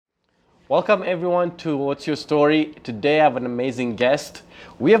Welcome everyone to What's Your Story. Today I have an amazing guest.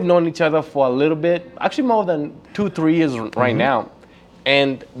 We have known each other for a little bit, actually more than 2-3 years right now.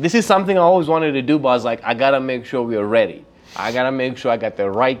 And this is something I always wanted to do, but I was like, I gotta make sure we are ready. I gotta make sure I got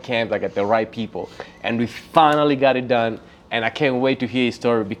the right camps, I got the right people. And we finally got it done. And I can't wait to hear his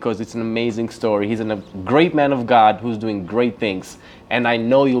story because it's an amazing story. He's a great man of God who's doing great things. And I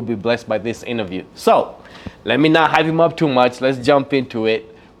know you'll be blessed by this interview. So let me not hype him up too much. Let's jump into it.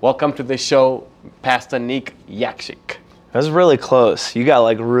 Welcome to the show, Pastor Nick Yaksich. That was really close. You got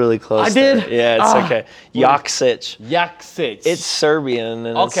like really close. I did? There. Yeah, it's okay. Yaksich. Yaksich. It's Serbian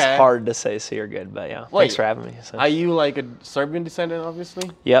and it's hard to say, so you're good. But yeah, thanks for having me. So. Are you like a Serbian descendant,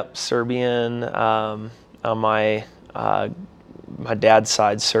 obviously? Yep, Serbian. On my dad's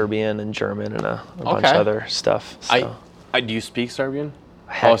side, Serbian and German and a bunch of other stuff. So. Do you speak Serbian?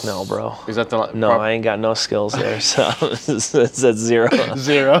 Heck no, bro. Is that the No, I ain't got no skills there, so it's at zero.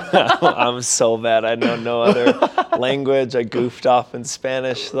 Zero. I'm so bad. I know no other language. I goofed off in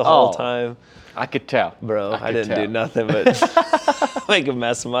Spanish the whole time. I could tell. Bro, I didn't do nothing but make a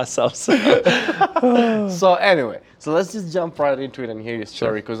mess of myself. So anyway, let's just jump right into it and hear your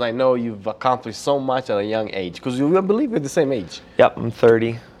story, because I know you've accomplished so much at a young age, because I believe you're the same age. Yep, I'm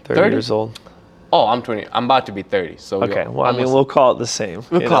 30 years old. Oh, I'm 20. I'm about to be 30. So okay. Well, I mean, we'll call it the same.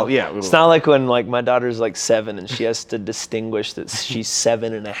 We'll call it, yeah. It's not like when my daughter's like 7 and she has to distinguish that she's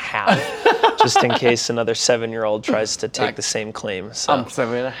 7.5, just in case another 7-year-old tries to take the same claim. So. I'm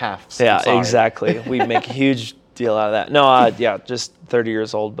 7.5. So yeah, exactly. We make a huge deal out of that. No, yeah, just 30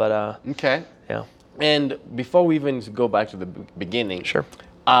 years old, but okay. Yeah. And before we even go back to the beginning, sure.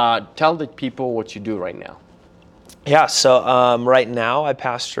 Tell the people what you do right now. Yeah. So right now I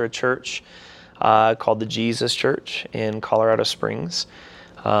pastor a church called the Jesus Church in Colorado Springs.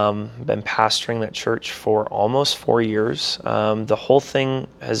 Been pastoring that church for almost 4 years. The whole thing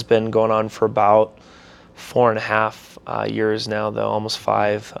has been going on for about 4.5 years now, though, almost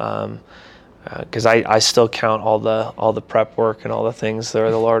 5. Because I still count all the prep work and all the things there.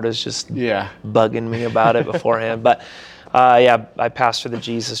 The Lord is just bugging me about it beforehand. But yeah, I pastor the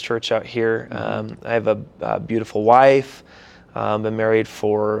Jesus Church out here. I have a beautiful wife. Been married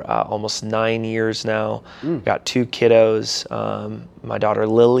for almost 9 years now. Got 2 kiddos, my daughter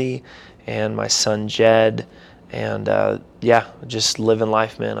Lily and my son Jed. And yeah, just living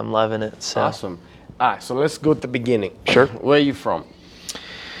life, man. I'm loving it. So. Awesome. All right, so let's go at the beginning. Sure. Where are you from?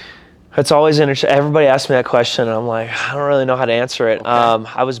 It's always interesting. Everybody asks me that question, and I'm like, I don't really know how to answer it. Okay.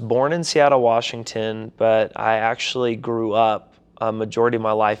 I was born in Seattle, Washington, but I actually grew up a majority of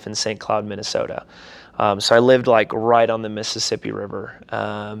my life in St. Cloud, Minnesota. So I lived like right on the Mississippi River,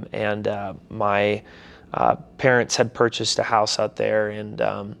 and my parents had purchased a house out there,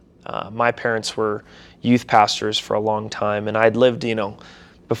 and my parents were youth pastors for a long time, and I'd lived,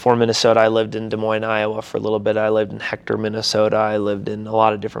 before Minnesota, I lived in Des Moines, Iowa for a little bit. I lived in Hector, Minnesota. I lived in a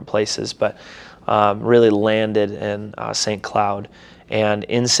lot of different places, but really landed in St. Cloud. And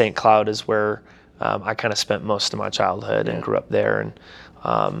in St. Cloud is where I kind of spent most of my childhood and grew up there.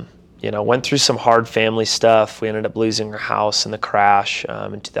 And went through some hard family stuff. We ended up losing our house in the crash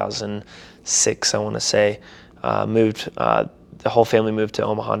in 2006, I want to say. The whole family moved to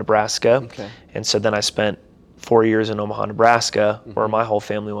Omaha, Nebraska. Okay. And so then I spent 4 years in Omaha, Nebraska, where my whole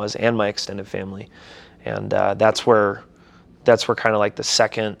family was and my extended family. And that's where kind of like the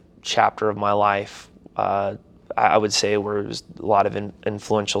second chapter of my life, I would say, where it was a lot of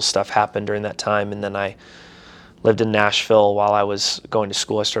influential stuff happened during that time. And then I lived in Nashville while I was going to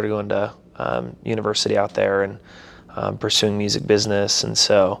school. I started going to university out there and pursuing music business. And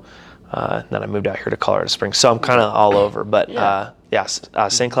so then I moved out here to Colorado Springs. So I'm kind of all over. But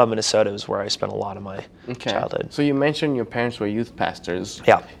St. Cloud, Minnesota was where I spent a lot of my childhood. So you mentioned your parents were youth pastors.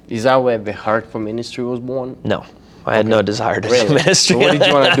 Yeah. Is that where the heart for ministry was born? No. I had no desire to do ministry. So what did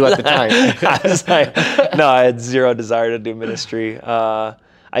you want to do at the time? I had zero desire to do ministry.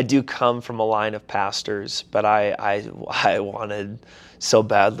 I do come from a line of pastors, but I wanted so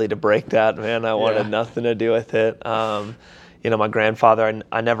badly to break that, man. I wanted nothing to do with it. My grandfather,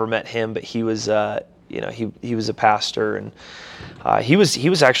 I never met him, but he was, he was a pastor, and he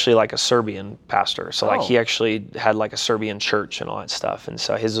was actually like a Serbian pastor. So like he actually had like a Serbian church and all that stuff. And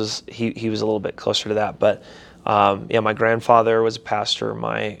so his was, he was a little bit closer to that. But my grandfather was a pastor.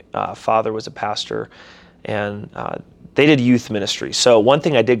 My father was a pastor, and they did youth ministry. So one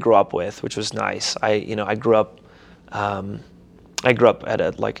thing I did grow up with, which was nice, I grew up at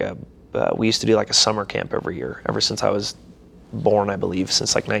we used to do like a summer camp every year, ever since I was born, I believe,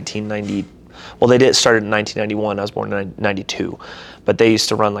 since like 1990. Well, they started in 1991. I was born in 92, but they used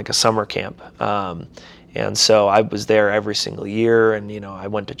to run like a summer camp. And so I was there every single year, and I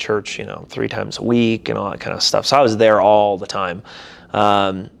went to church 3 times a week and all that kind of stuff. So I was there all the time.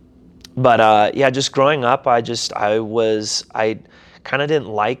 But just growing up, I kind of didn't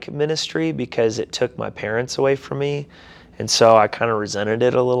like ministry because it took my parents away from me. And so I kind of resented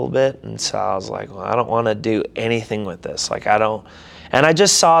it a little bit. And so I was like, well, I don't want to do anything with this. And I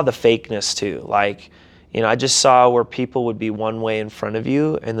just saw the fakeness too. I just saw where people would be one way in front of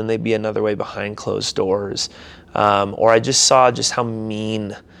you and then they'd be another way behind closed doors. Or I just saw just how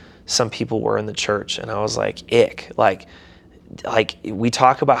mean some people were in the church. And I was like, ick. Like we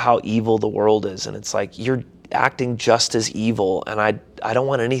talk about how evil the world is, and it's like, you're acting just as evil, and I don't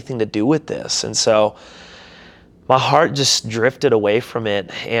want anything to do with this. And so my heart just drifted away from it.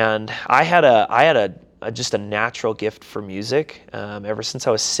 And I had just a natural gift for music. Ever since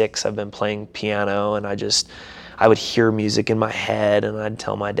I was 6, I've been playing piano, and I would hear music in my head, and I'd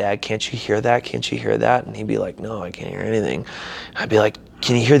tell my dad, "Can't you hear that? Can't you hear that?" And he'd be like, "No, I can't hear anything." I'd be like,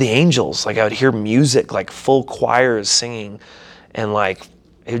 "Can you hear the angels?" I would hear music, full choirs singing, and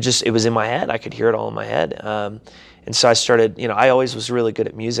it was in my head. I could hear it all in my head. And so I started, I always was really good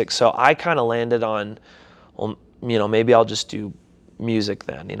at music. So I kind of landed on, well, maybe I'll just do music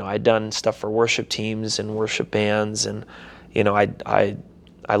then. I'd done stuff for worship teams and worship bands, and I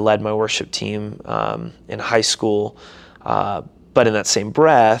led my worship team in high school. But in that same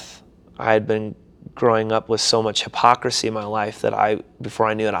breath, I had been growing up with so much hypocrisy in my life that before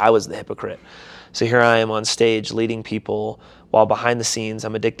I knew it, I was the hypocrite. So here I am on stage leading people, while behind the scenes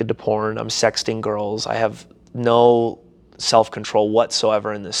I'm addicted to porn, I'm sexting girls, I have no self-control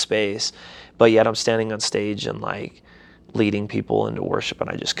whatsoever in this space, but yet I'm standing on stage and leading people into worship, and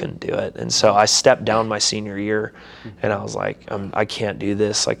I just couldn't do it. And so I stepped down my senior year, and I was like, I can't do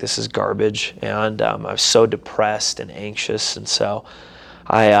this. This is garbage. And I was so depressed and anxious, and so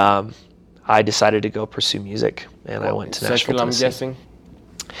I decided to go pursue music, and I went to Nashville, Tennessee. I'm guessing.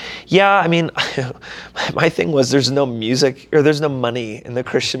 Yeah, I mean, my thing was there's no music or there's no money in the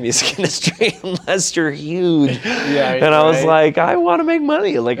Christian music industry unless you're huge. Yeah, and I was like, I want to make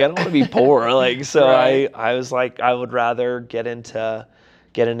money. I don't want to be poor. So right. I was like, I would rather get into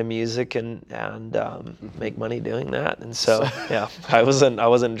music and make money doing that. And so yeah, I wasn't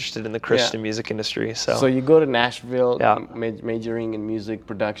interested in the Christian music industry. So you go to Nashville, majoring in music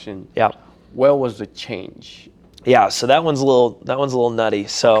production. Yeah. Where was the change? Yeah, so that one's a little nutty.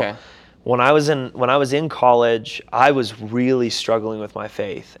 So when I was in college, I was really struggling with my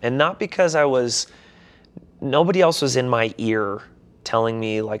faith, and not because nobody else was in my ear telling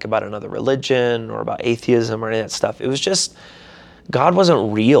me about another religion or about atheism or any of that stuff. It was just God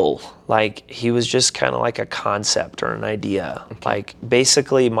wasn't real. He was just kind of like a concept or an idea. Okay.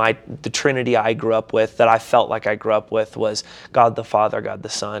 Basically the Trinity I grew up with, that I felt like I grew up with, was God the Father, God the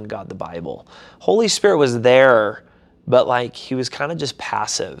Son, God the Bible. Holy Spirit was there, but he was kind of just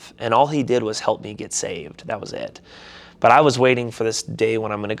passive, and all he did was help me get saved. That was it. But I was waiting for this day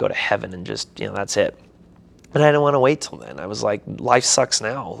when I'm going to go to heaven and just, that's it. And I didn't want to wait till then. I was like, life sucks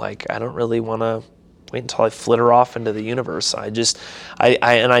now. I don't really want to wait until I flitter off into the universe. I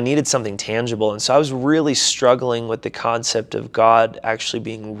needed something tangible. And so I was really struggling with the concept of God actually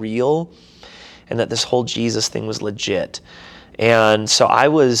being real, and that this whole Jesus thing was legit. And so I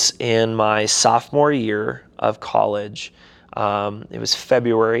was in my sophomore year of college. It was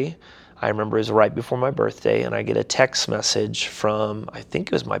February. I remember it was right before my birthday, and I get a text message from, I think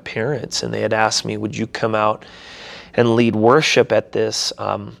it was my parents, and they had asked me, would you come out and lead worship at this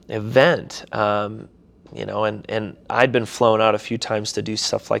event? And I'd been flown out a few times to do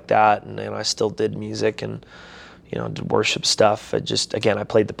stuff like that, and I still did music and did worship stuff. I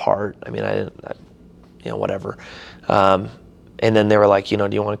played the part. I didn't, whatever. And then they were like, do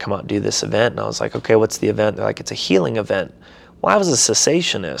you want to come out and do this event? And I was like, okay, what's the event? They're like, it's a healing event. Well, I was a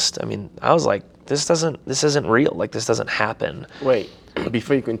cessationist. I was like, this isn't real. This doesn't happen. Wait,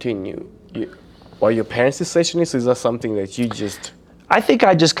 before you continue, were your parents cessationists? Is that something that you just... I think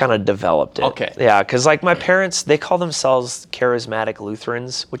I just kind of developed it. Okay. Yeah, because my parents, they call themselves charismatic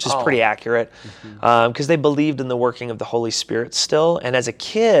Lutherans, which is pretty accurate, because they believed in the working of the Holy Spirit still. And as a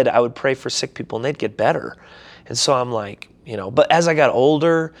kid, I would pray for sick people and they'd get better. And so I'm like, but as I got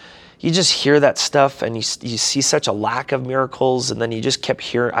older, you just hear that stuff and you see such a lack of miracles, and then I just kept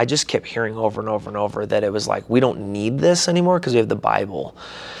hearing over and over and over that it was like, we don't need this anymore because we have the Bible.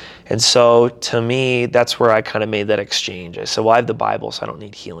 And so to me, that's where I kind of made that exchange. I said, well, I have the Bible, so I don't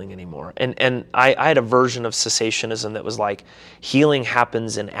need healing anymore. And I had a version of cessationism that was like, healing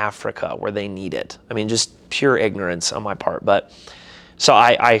happens in Africa where they need it. Just pure ignorance on my part. But so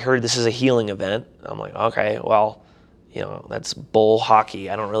I heard this is a healing event. I'm like, okay, well, that's bull hockey.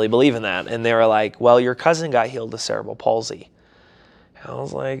 I don't really believe in that. And they were like, well, your cousin got healed of cerebral palsy. And I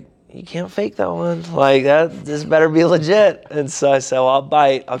was like, you can't fake that one. Like, this better be legit. And so I said, well, I'll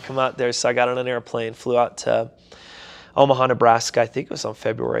bite. I'll come out there. So I got on an airplane, flew out to Omaha, Nebraska. I think it was on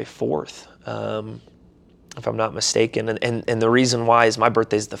February 4th, if I'm not mistaken. And the reason why is my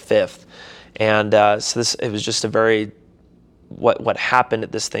birthday's the 5th. And so it was just a very, what happened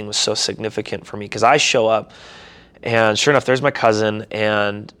at this thing was so significant for me, because I show up, and sure enough, there's my cousin,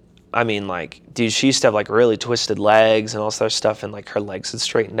 and I mean, like, dude, she used to have like really twisted legs and all this other stuff, and like her legs had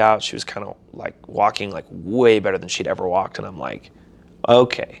straightened out. She was kind of like walking like way better than she'd ever walked, and I'm like,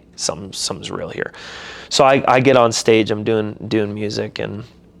 okay, something's real here. So I get on stage, I'm doing music, and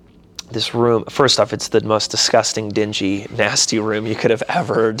this room, first off, it's the most disgusting, dingy, nasty room you could have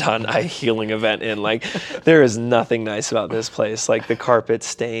ever done a healing event in. Like, there is nothing nice about this place. Like, the carpet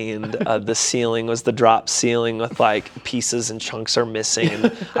stained, the ceiling was the drop ceiling with like pieces and chunks are missing, and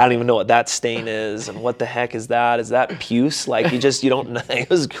I don't even know what that stain is, and what the heck is that? Is that puce? Like, you don't know. It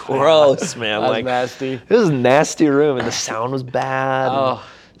was gross, man. That was like nasty. It was a nasty room, and the sound was bad. Oh.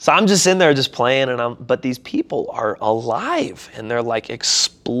 So I'm just in there just playing, but these people are alive, and they're like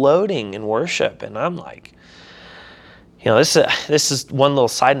exploding in worship, and I'm like, this is one little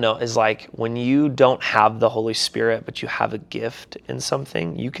side note, is like, when you don't have the Holy Spirit, but you have a gift in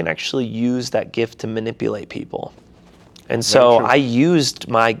something, you can actually use that gift to manipulate people. And so I used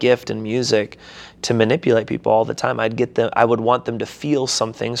my gift in music to manipulate people all the time. I would want them to feel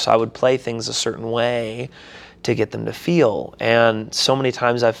something, so I would play things a certain way to get them to feel. And so many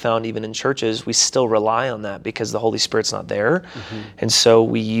times I've found, even in churches, we still rely on that because the Holy Spirit's not there. Mm-hmm. And so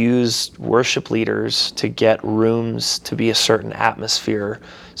we use worship leaders to get rooms to be a certain atmosphere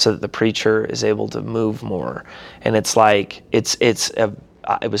so that the preacher is able to move more. And it's like, it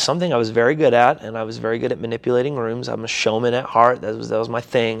was something I was very good at, and I was very good at manipulating rooms. I'm a showman at heart. That was my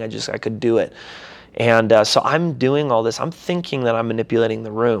thing. I could do it. And so I'm doing all this. I'm thinking that I'm manipulating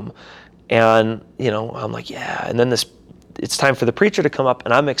the room. And, I'm like, yeah. And then it's time for the preacher to come up,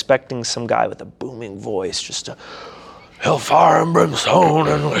 and I'm expecting some guy with a booming voice, just to, hellfire and brimstone,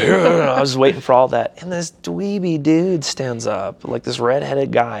 and I was waiting for all that. And this dweeby dude stands up, like this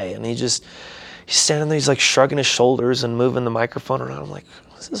redheaded guy, and he's standing there, he's like shrugging his shoulders and moving the microphone around. I'm like,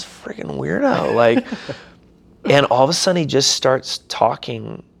 what's this freaking weirdo? Like, and all of a sudden he just starts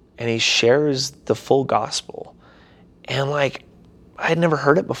talking, and he shares the full gospel. And like, I had never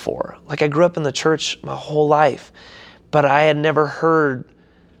heard it before. Like, I grew up in the church my whole life, but I had never heard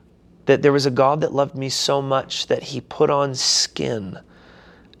that there was a God that loved me so much that he put on skin,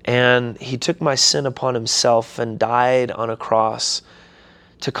 and he took my sin upon himself and died on a cross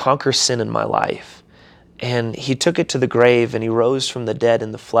to conquer sin in my life. And he took it to the grave, and he rose from the dead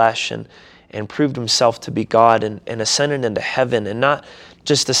in the flesh, and proved himself to be God, and ascended into heaven, and not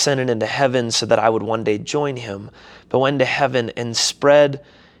just ascended into heaven so that I would one day join him, but went to heaven and spread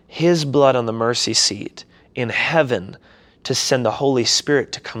his blood on the mercy seat in heaven to send the Holy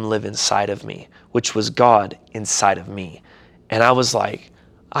Spirit to come live inside of me, which was God inside of me. And I was like,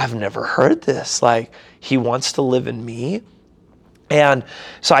 I've never heard this. Like, he wants to live in me. And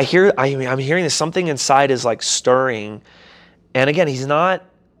so I'm hearing this, something inside is like stirring. And again, he's not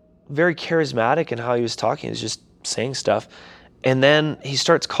very charismatic in how he was talking. He was just saying stuff. And then he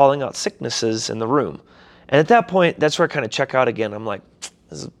starts calling out sicknesses in the room. And at that point, that's where I kind of check out again. I'm like,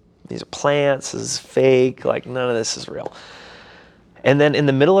 these are plants, this is fake, like none of this is real. And then in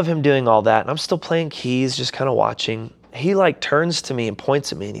the middle of him doing all that, and I'm still playing keys, just kind of watching, he like turns to me and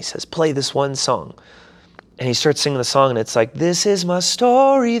points at me and he says, play this one song. And he starts singing the song, and it's like, this is my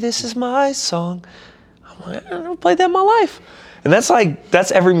story, this is my song. I'm like, I've never played that in my life. And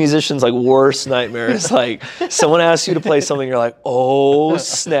that's every musician's like worst nightmare. It's like someone asks you to play something, you're like, oh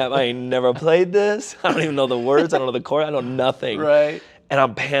snap, I ain't never played this. I don't even know the words, I don't know the chord, I know nothing. Right. And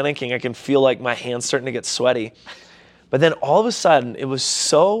I'm panicking. I can feel like my hands starting to get sweaty. But then all of a sudden, it was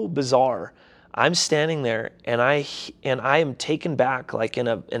so bizarre. I'm standing there, and I am taken back like in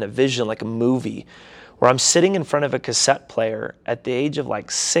a vision, like a movie, where I'm sitting in front of a cassette player at the age of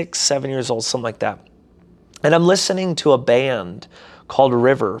like 6, 7 years old, something like that. And I'm listening to a band called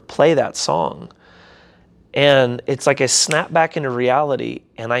River play that song. And it's like I snapped back into reality,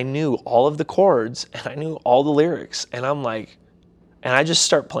 and I knew all of the chords, and I knew all the lyrics. And I'm like, and I just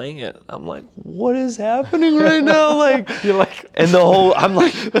start playing it. I'm like, what is happening right now? Like, You're like, and I'm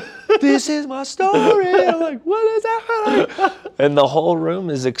like, this is my story. I'm like, what is happening? And the whole room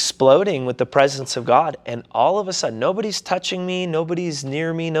is exploding with the presence of God. And all of a sudden, nobody's touching me, nobody's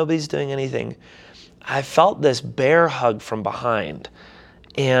near me, nobody's doing anything. I felt this bear hug from behind,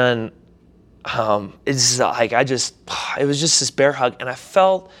 and it's like it was just this bear hug, and I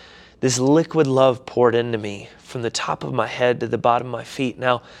felt this liquid love poured into me from the top of my head to the bottom of my feet.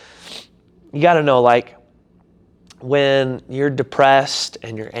 Now, you got to know, like, when you're depressed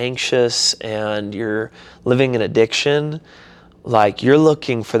and you're anxious and you're living in addiction, like, you're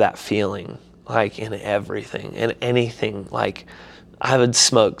looking for that feeling, like, in everything and anything. Like, I would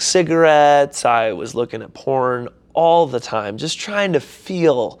smoke cigarettes, I was looking at porn all the time, just trying to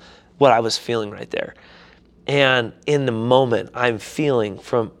feel what I was feeling right there. And in the moment, I'm feeling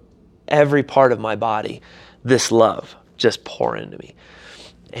from every part of my body this love just pour into me.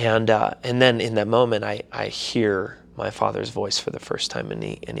 And then in that moment, I hear my Father's voice for the first time, and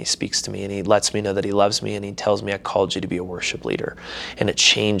he speaks to me, and he lets me know that he loves me, and he tells me, I called you to be a worship leader. And it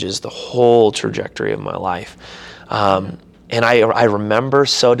changes the whole trajectory of my life. And I remember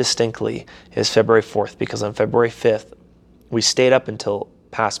so distinctly, it was February 4th, because on February 5th, we stayed up until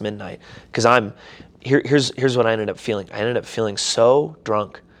past midnight. Because here's what I ended up feeling. I ended up feeling so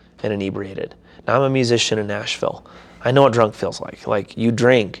drunk and inebriated. Now, I'm a musician in Nashville. I know what drunk feels like. Like, you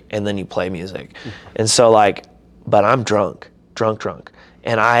drink and then you play music. And so, like, but I'm drunk.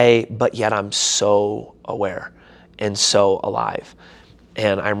 But yet I'm so aware and so alive.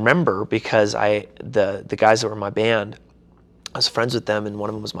 And I remember, because the guys that were in my band, I was friends with them, and one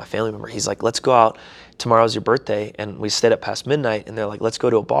of them was my family member. He's like, let's go out. Tomorrow's your birthday. And we stayed up past midnight, and they're like, let's go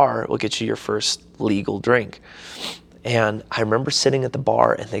to a bar. We'll get you your first legal drink. And I remember sitting at the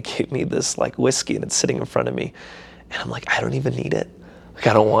bar, and they gave me this, like, whiskey, and it's sitting in front of me. And I'm like, I don't even need it. Like,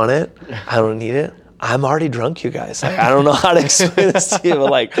 I don't want it. I don't need it. I'm already drunk, you guys. Like, I don't know how to explain this to you, but,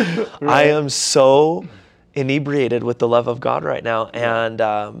 like, right. I am so inebriated with the love of God right now.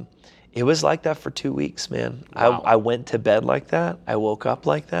 And it was like that for 2 weeks, man. Wow. I went to bed like that. I woke up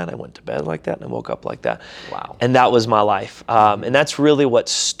like that. I went to bed like that, and I woke up like that. Wow. And that was my life. And that's really what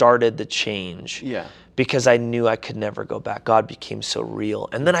started the change. Yeah. Because I knew I could never go back. God became so real.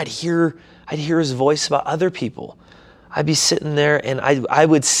 And then I'd hear his voice about other people. I'd be sitting there, and I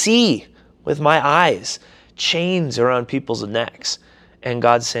would see with my eyes chains around people's necks. And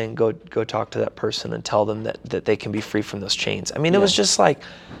God saying, go talk to that person and tell them that they can be free from those chains. I mean, it was just like,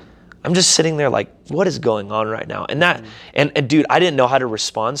 I'm just sitting there like, what is going on right now? And that, and dude, I didn't know how to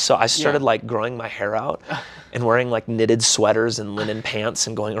respond. So I started like growing my hair out and wearing like knitted sweaters and linen pants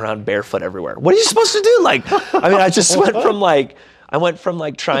and going around barefoot everywhere. What are you supposed to do? Like, I mean, I just went from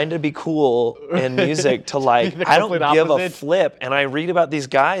like trying to be cool in music to like, I don't give a flip. And I read about these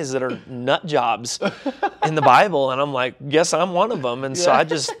guys that are nut jobs in the Bible. And I'm like, yes, I'm one of them. And so I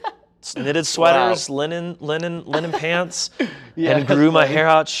just knitted sweaters, linen pants, and grew my hair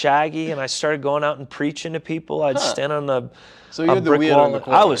out shaggy. And I started going out and preaching to people. I'd stand on a brick wall.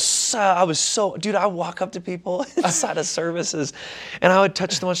 I was so, dude, I walk up to people inside of services, and I would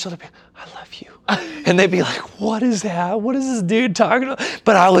touch them on the shoulder. I love you. And they'd be like, what is that? What is this dude talking about?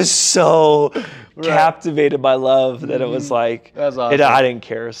 But I was so captivated by love that it was like, that's awesome. I didn't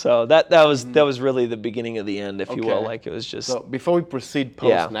care. So that was really the beginning of the end, if you will. Like, it was just. So before we proceed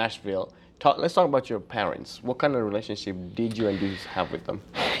post Nashville, let's talk about your parents. What kind of relationship did you and do have with them?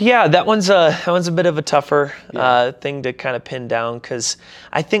 Yeah, that one's a bit of a tougher thing to kind of pin down, because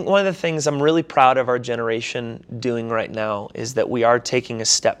I think one of the things I'm really proud of our generation doing right now is that we are taking a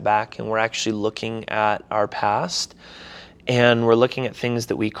step back and we're actually looking at our past, and we're looking at things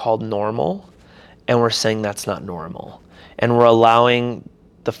that we called normal, and we're saying that's not normal. And we're allowing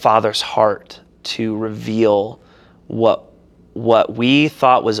the Father's heart to reveal what we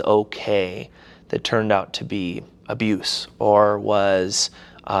thought was okay that turned out to be abuse or was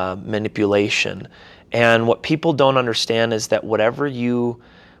manipulation. And what people don't understand is that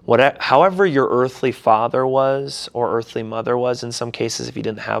however your earthly father was, or earthly mother was in some cases if you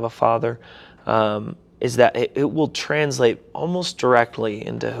didn't have a father, is that it will translate almost directly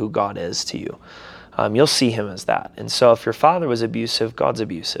into who God is to you. You'll see him as that. And so if your father was abusive, God's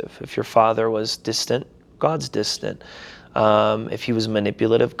abusive. If your father was distant, God's distant. If he was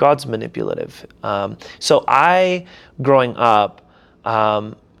manipulative, God's manipulative. So growing up,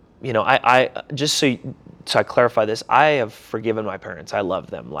 I just so I clarify this, I have forgiven my parents. I love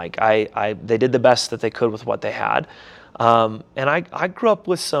them. Like they did the best that they could with what they had. And I grew up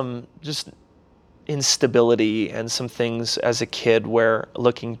with some just instability and some things as a kid where,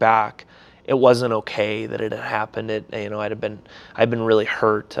 looking back, it wasn't okay that it had happened. I'd been really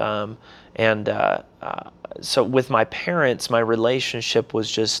hurt. So with my parents, my relationship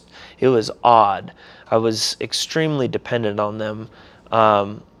was it was odd. I was extremely dependent on them,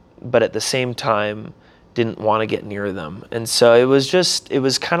 but at the same time, didn't want to get near them. And so it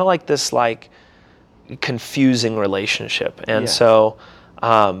was kind of like this confusing relationship. And so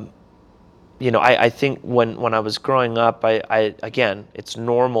I think when I was growing up, I again, it's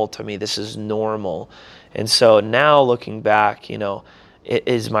normal to me. This is normal. And so now looking back,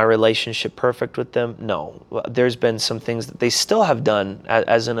 is my relationship perfect with them? No. There's been some things that they still have done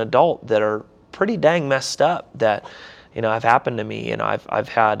as an adult that are pretty dang messed up that, have happened to me. I've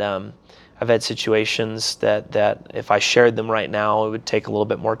had situations that if I shared them right now, it would take a little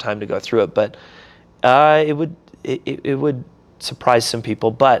bit more time to go through it, but it would surprise some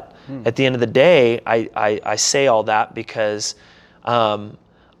people. But at the end of the day, I say all that because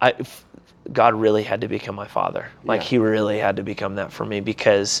God really had to become my father. Like he really had to become that for me,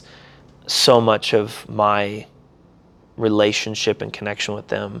 because so much of my relationship and connection with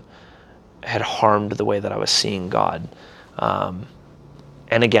them had harmed the way that I was seeing God.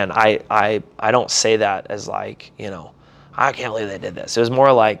 And again, I don't say that as like, I can't believe they did this. It was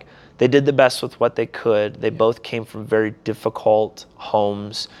more like they did the best with what they could. They both came from very difficult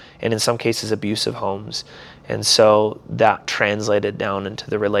homes, and in some cases abusive homes. And so that translated down into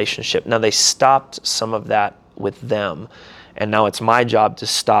the relationship. Now they stopped some of that with them, and now it's my job to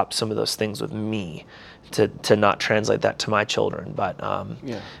stop some of those things with me, to not translate that to my children. But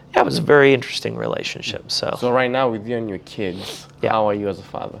it was a very interesting relationship. So right now with you and your kids, how are you as a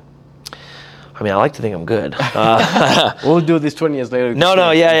father? I mean, I like to think I'm good. We'll do this 20 years later.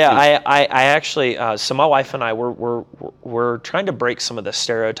 I actually, so my wife and I, we're trying to break some of the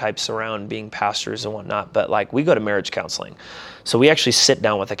stereotypes around being pastors and whatnot, but like we go to marriage counseling. So we actually sit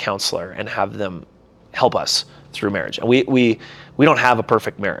down with a counselor and have them help us through marriage. And we don't have a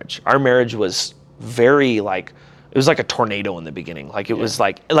perfect marriage. Our marriage was very it was like a tornado in the beginning. Like it was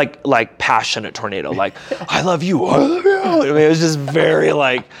like passionate tornado. Like, I love you. I love you. I mean, it was just very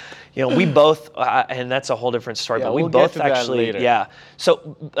we both, and that's a whole different story, but we both actually, So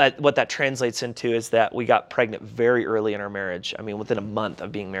what that translates into is that we got pregnant very early in our marriage. I mean, within a month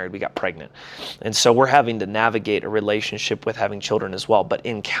of being married, we got pregnant. And so we're having to navigate a relationship with having children as well. But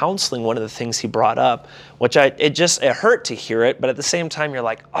in counseling, one of the things he brought up, which it hurt to hear it, but at the same time, you're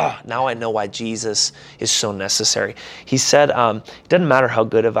like, oh, now I know why Jesus is so necessary. He said, it doesn't matter how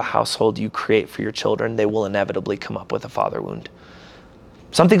good of a household you create for your children, they will inevitably come up with a father wound.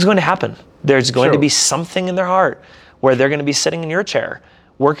 Something's going to happen. There's going to be something in their heart where they're going to be sitting in your chair,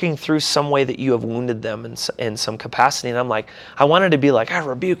 working through some way that you have wounded them in some capacity. And I'm like, I wanted to be like, I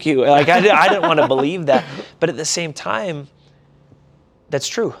rebuke you. Like I didn't want to believe that. But at the same time, that's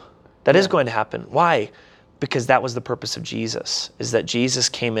true. That is going to happen. Why? Because that was the purpose of Jesus, is that Jesus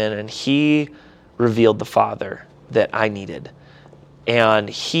came in and he revealed the Father that I needed. And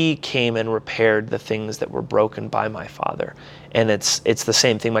he came and repaired the things that were broken by my father. And it's the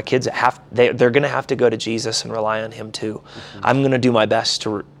same thing. My kids they're going to have to go to Jesus and rely on him too. Mm-hmm. I'm going to do my best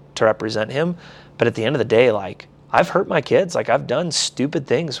to represent him. But at the end of the day, I've hurt my kids. I've done stupid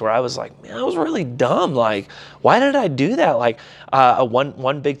things where I was like, man, I was really dumb. Why did I do that?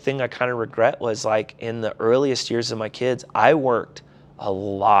 One big thing I kind of regret was in the earliest years of my kids, I worked a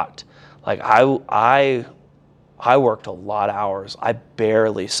lot. I worked a lot of hours. I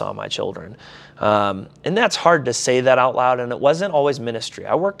barely saw my children. And that's hard to say that out loud. And it wasn't always ministry.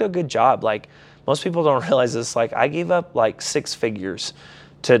 I worked a good job. Most people don't realize this. I gave up 6 figures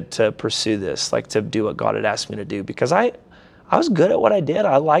to pursue this, to do what God had asked me to do, because I was good at what I did.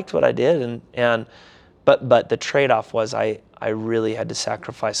 I liked what I did. But the trade-off was I really had to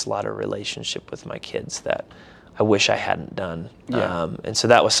sacrifice a lot of relationship with my kids that I wish I hadn't done. Yeah. And so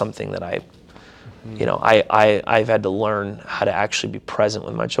that was something that I've had to learn how to actually be present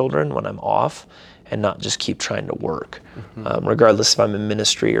with my children when I'm off and not just keep trying to work, regardless if I'm in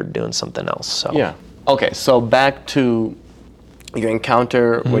ministry or doing something else. So yeah. Okay, so back to your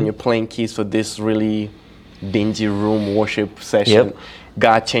encounter when you're playing keys for this really dingy room worship session. Yep.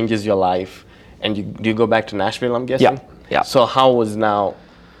 God changes your life, and you go back to Nashville, I'm guessing? Yeah. So how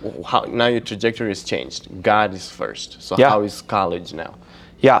your trajectory has changed? God is first. So how is college now?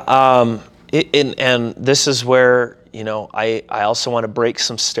 Yeah. And this is where, I also want to break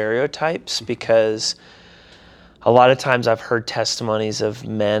some stereotypes, because a lot of times I've heard testimonies of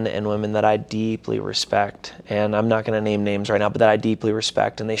men and women that I deeply respect, and I'm not going to name names right now, but that I deeply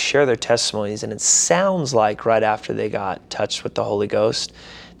respect, and they share their testimonies, and it sounds like right after they got touched with the Holy Ghost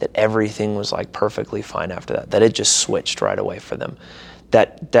that everything was perfectly fine after that it just switched right away for them.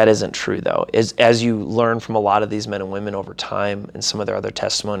 That isn't true, though. As you learn from a lot of these men and women over time and some of their other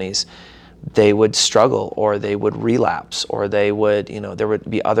testimonies, they would struggle, or they would relapse, or they would, there would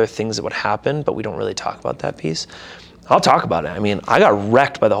be other things that would happen, but we don't really talk about that piece. I'll talk about it. I mean, I got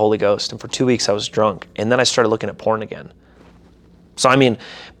wrecked by the Holy Ghost, and for 2 weeks I was drunk, and then I started looking at porn again. So,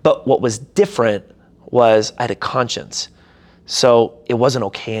 but what was different was I had a conscience. So it wasn't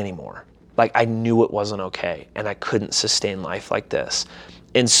okay anymore. like I knew it wasn't okay and I couldn't sustain life like this.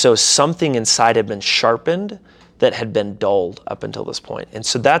 And so something inside had been sharpened that had been dulled up until this point. And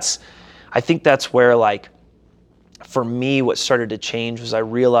so I think that's where, like, for me, what started to change was I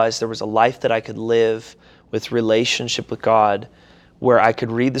realized there was a life that I could live with relationship with God, where I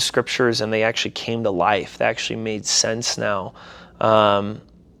could read the scriptures and they actually came to life. They actually made sense now.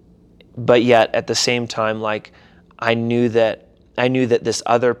 But yet at the same time, like, I knew that this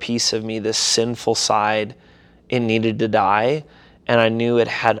other piece of me, this sinful side, it needed to die. And I knew it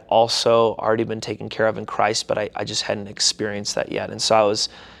had also already been taken care of in Christ, but I just hadn't experienced that yet. And so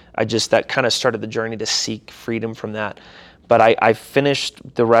that kind of started the journey to seek freedom from that. But I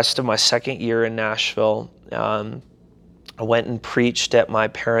finished the rest of my second year in Nashville. I went and preached at my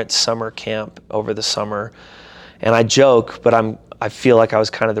parents' summer camp over the summer. And I joke, but I feel like I was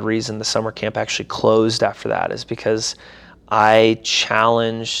kind of the reason the summer camp actually closed after that, is because I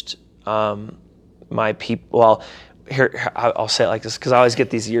challenged my people. Well, here, I'll say it like this because I always get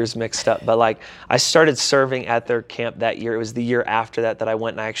these years mixed up. But like, I started serving at their camp that year. It was the year after that I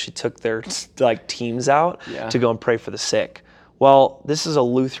went and I actually took their like teams out to go and pray for the sick. Well, this is a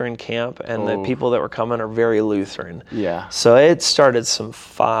Lutheran camp, and the people that were coming are very Lutheran. Yeah. So it started some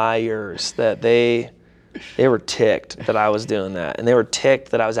fires that they were ticked that I was doing that, and they were ticked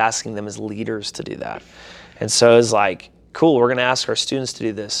that I was asking them as leaders to do that. And so it was like, cool, we're going to ask our students to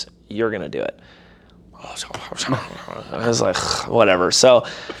do this. You're going to do it. I was like, whatever. So,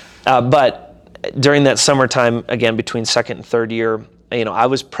 but during that summertime, again, between second and third year, I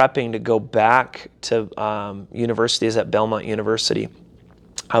was prepping to go back to universities at Belmont University.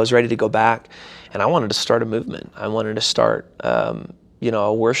 I was ready to go back, and I wanted to start a movement. I wanted to start,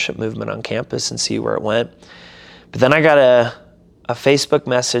 a worship movement on campus and see where it went. But then I got a Facebook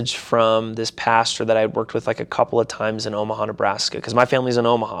message from this pastor that I had worked with like a couple of times in Omaha, Nebraska, because my family's in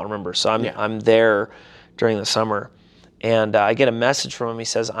Omaha, remember? So I'm there during the summer. And I get a message from him. He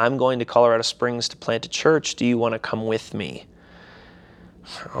says, I'm going to Colorado Springs to plant a church. Do you want to come with me?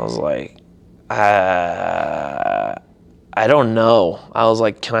 I was like, I don't know. I was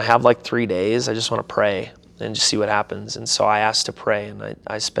like, can I have like 3 days? I just want to pray and just see what happens. And so I asked to pray, and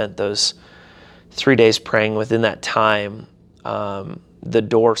I spent those 3 days praying. Within that time, the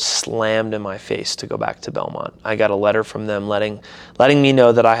door slammed in my face to go back to Belmont. I got a letter from them letting me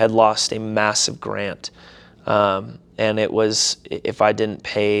know that I had lost a massive grant. And it was, if I didn't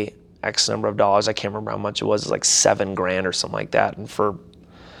pay X number of dollars, I can't remember how much it was like $7,000 or something like that. And for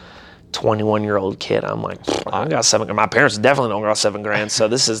 21-year-old kid, I'm like, I got $7,000. My parents definitely don't got $7,000, so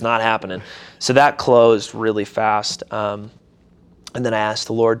this is not happening. So that closed really fast. And then I asked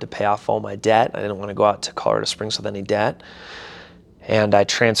the Lord to pay off all my debt. I didn't want to go out to Colorado Springs with any debt. And I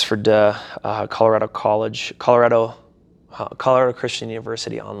transferred to Colorado Christian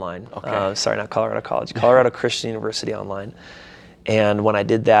University Online. Okay. Sorry, not Colorado College. Colorado Christian University Online. And when I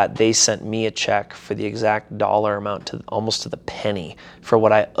did that, they sent me a check for the exact dollar amount, to almost to the penny, for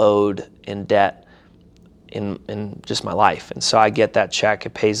what I owed in debt in just my life. And so I get that check,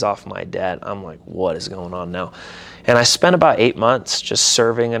 it pays off my debt. I'm like, what is going on now? And I spent about 8 months just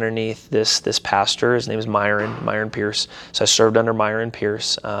serving underneath this pastor. His name is Myron Pierce. So I served under Myron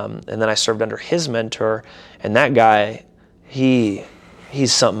Pierce. And then I served under his mentor. And that guy, he's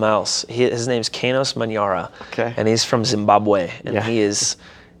something else. His name's Kanos Manyara. Okay. And he's from Zimbabwe. And he's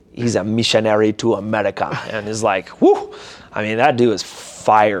a missionary to America. And he's like, whoo! I mean, that dude is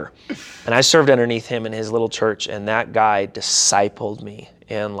fire. And I served underneath him in his little church, and that guy discipled me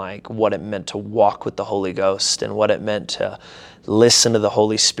in like what it meant to walk with the Holy Ghost, and what it meant to listen to the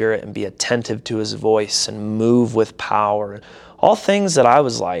Holy Spirit and be attentive to his voice and move with power. All things that I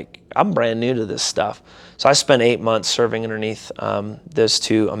was like, I'm brand new to this stuff. So I spent 8 months serving underneath those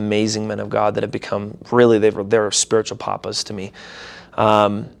two amazing men of God that have become really, they're spiritual papas to me.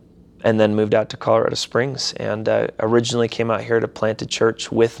 And then moved out to Colorado Springs, and originally came out here to plant a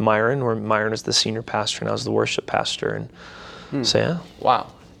church with Myron, where Myron is the senior pastor and I was the worship pastor. And so, yeah.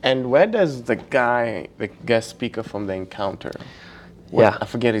 Wow. And where does the guest speaker from the encounter, I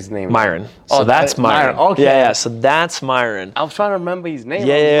forget his name. Myron. So that's Myron. Okay. Yeah, so that's Myron. I was trying to remember his name.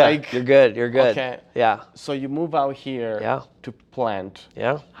 Yeah. Like, you're good. Okay. Yeah. So you move out here to plant.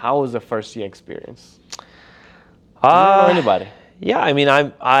 Yeah. How was the first year experience? I don't know anybody. Yeah, I mean,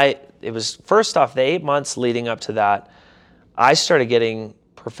 it was, first off, the 8 months leading up to that, I started getting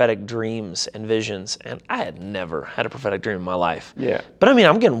prophetic dreams and visions, and I had never had a prophetic dream in my life. Yeah. But I mean,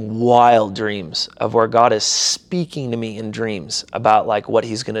 I'm getting wild dreams of where God is speaking to me in dreams about like what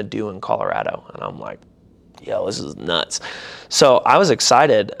he's going to do in Colorado. And I'm like, yo, this is nuts. So I was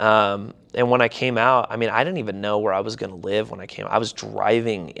excited. And when I came out, I mean, I didn't even know where I was going to live when I came out. I was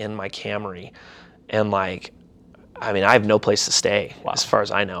driving in my Camry, and like, I mean, I have no place to stay as far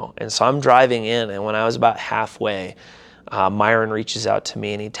as I know. And so I'm driving in, and when I was about halfway, Myron reaches out to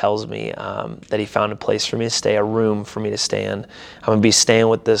me and he tells me that he found a place for me to stay, a room for me to stay in. I'm gonna be staying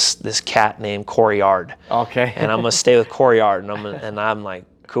with this cat named Coryard. Okay. And I'm gonna stay with Coryard, and I'm like,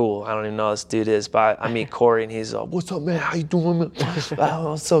 cool. I don't even know who this dude is, but I meet Corey and he's like, "What's up, man? How you doing, man?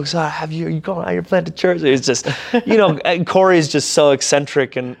 I'm so excited. Are you going out here planting church?" It's just, Corey's just so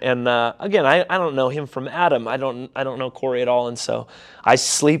eccentric, and again, I don't know him from Adam. I don't know Corey at all, and so I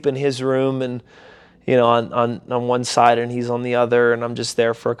sleep in his room, and on one side and he's on the other, and I'm just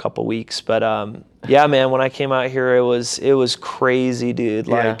there for a couple weeks. But yeah, man, when I came out here, it was crazy, dude.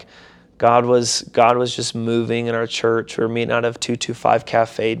 Like, God was just moving in our church. We were meeting out of 225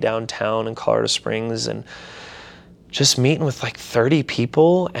 Cafe downtown in Colorado Springs, and just meeting with like 30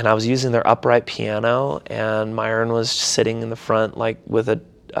 people. And I was using their upright piano, and Myron was sitting in the front like with a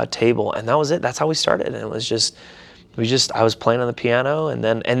table, and that was it. That's how we started. And it was just I was playing on the piano, and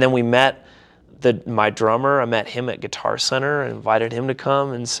then we met my drummer. I met him at Guitar Center and invited him to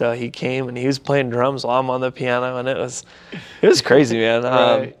come, and so he came and he was playing drums while I'm on the piano, and it was crazy, man.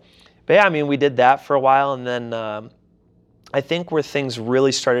 Right. But yeah, I mean, we did that for a while, and then I think where things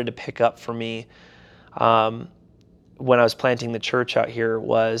really started to pick up for me when I was planting the church out here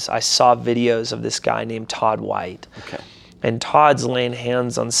was I saw videos of this guy named Todd White. Okay. And Todd's laying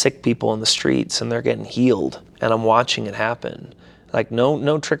hands on sick people in the streets, and they're getting healed, and I'm watching it happen. Like,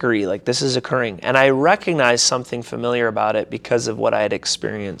 no trickery, like this is occurring. And I recognized something familiar about it because of what I had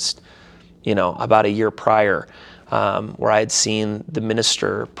experienced, about a year prior, where I had seen the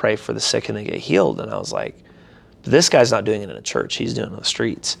minister pray for the sick and they get healed. And I was like, this guy's not doing it in a church, he's doing it on the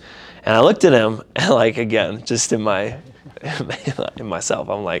streets. And I looked at him, and like, again, just in myself,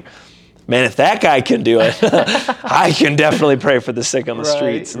 I'm like, man, if that guy can do it, I can definitely pray for the sick on the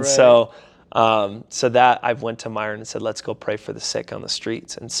streets. And so that I went to Myron and said, let's go pray for the sick on the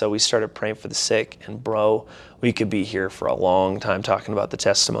streets. And so we started praying for the sick, and bro, we could be here for a long time talking about the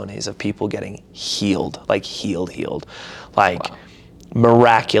testimonies of people getting healed, like healed, like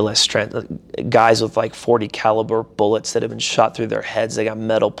miraculous strength. Guys with like 40 caliber bullets that have been shot through their heads. They got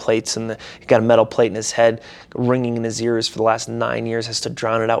metal plates, and he got a metal plate in his head, ringing in his ears for the last 9 years, has to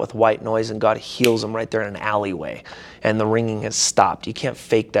drown it out with white noise, and God heals him right there in an alleyway. And the ringing has stopped. You can't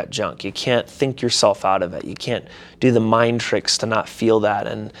fake that junk. You can't think yourself out of it. You can't do the mind tricks to not feel that.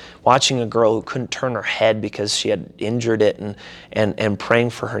 And watching a girl who couldn't turn her head because she had injured it, and praying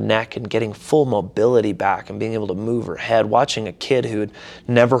for her neck and getting full mobility back and being able to move her head. Watching a kid who had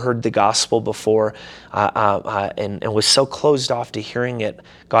never heard the gospel before and was so closed off to hearing it,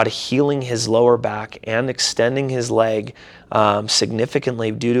 God healing his lower back and extending his leg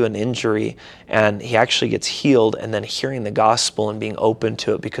significantly due to an injury, and he actually gets healed, and then hearing the gospel and being open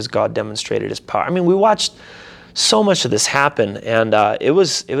to it because God demonstrated his power. I mean, we watched so much of this happen, and it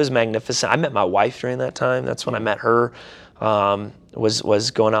was magnificent. I met my wife during that time. That's when I met her.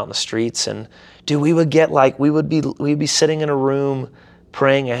 Was going out in the streets, and dude, we would get like we'd be sitting in a room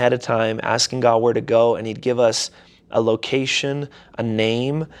praying ahead of time, asking God where to go, and he'd give us a location, a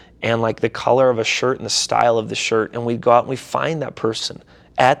name, and like the color of a shirt and the style of the shirt, and we'd go out and we find that person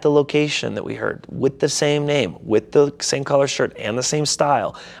at the location that we heard with the same name, with the same color shirt and the same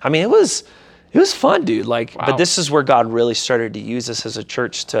style. I mean, it was fun, dude. Like, But this is where God really started to use us as a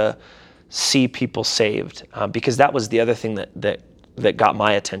church to see people saved, because that was the other thing that got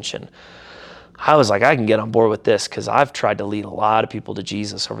my attention. I was like, I can get on board with this because I've tried to lead a lot of people to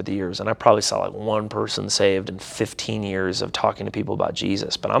Jesus over the years, and I probably saw like one person saved in 15 years of talking to people about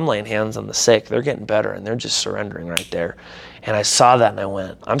Jesus. But I'm laying hands on the sick, they're getting better, and they're just surrendering right there. And I saw that, and I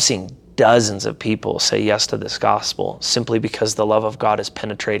went, I'm seeing dozens of people say yes to this gospel simply because the love of God is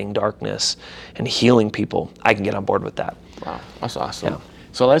penetrating darkness and healing people. I can get on board with that. Wow, that's awesome. Yeah.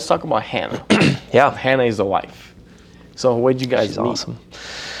 So let's talk about Hannah. Yeah. Hannah is the wife. So where'd you guys meet? Awesome.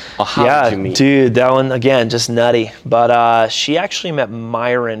 Or how did you meet? Dude, that one, again, just nutty. But she actually met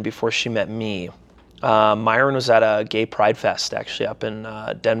Myron before she met me. Myron was at a gay pride fest, actually, up in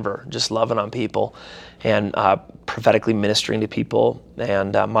Denver, just loving on people and prophetically ministering to people.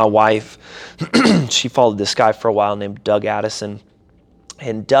 And my wife, she followed this guy for a while named Doug Addison.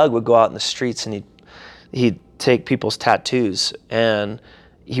 And Doug would go out in the streets, and he'd take people's tattoos, and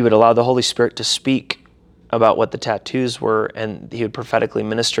he would allow the Holy Spirit to speak about what the tattoos were, and he would prophetically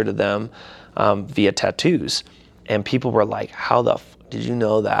minister to them via tattoos. And people were like, how the did you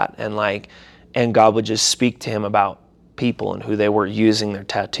know that? And God would just speak to him about people and who they were using their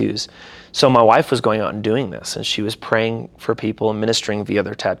tattoos. So my wife was going out and doing this, and she was praying for people and ministering via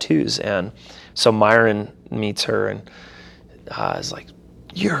their tattoos. And so Myron meets her and is like,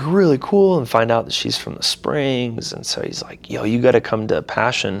 "You're really cool," and find out that she's from the Springs. And so he's like, "Yo, you got to come to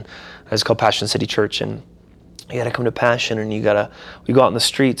Passion." It's called Passion City Church, and you got to come to Passion, and we go out in the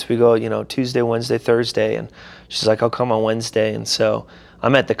streets. We go, Tuesday, Wednesday, Thursday. And she's like, "I'll come on Wednesday." And so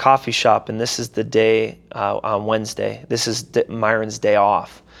I'm at the coffee shop, and this is the day on Wednesday. This is Myron's day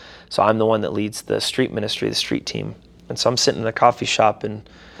off. So I'm the one that leads the street ministry, the street team. And so I'm sitting in the coffee shop, and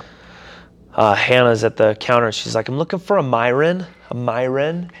Hannah's at the counter, and she's like, "I'm looking for a Myron. And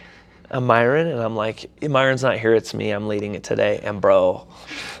I'm like, "Myron's not here, it's me. I'm leading it today." And bro,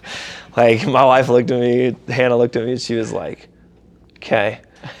 like my wife looked at me, Hannah looked at me, and she was like, "Okay."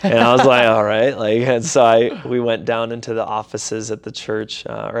 And I was like, "All right." And so we went down into the offices at the church,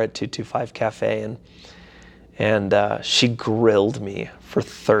 or at 225 Cafe, and she grilled me for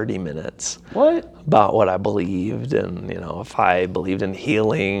 30 minutes. What? About what I believed, and if I believed in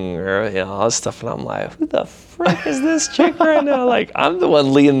healing, or all this stuff. And I'm like, "Who the frick is this chick right now? Like, I'm the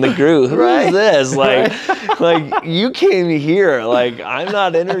one leading the group. Who is this? Like, like you came here. Like, I'm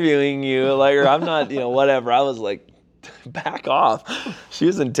not interviewing you. Like, or I'm not, whatever." I was like, back off. She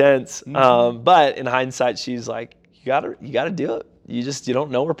was intense. But in hindsight, she's like, you gotta do it. You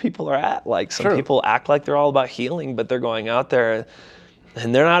don't know where people are at. Like, some people act like they're all about healing, but they're going out there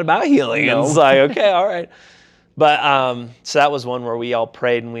and they're not about healing. No. And it's like, okay, all right. But so that was one where we all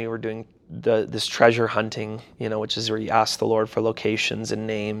prayed, and we were doing this treasure hunting, which is where you ask the Lord for locations and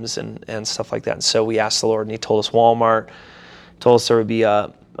names and stuff like that. And so we asked the Lord, and he told us Walmart, told us there would be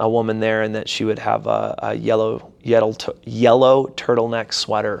a woman there, and that she would have a yellow turtleneck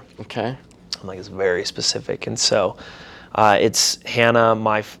sweater. Okay. I'm like, it's very specific. And so it's Hannah,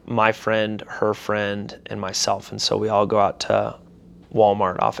 my friend, her friend, and myself. And so we all go out to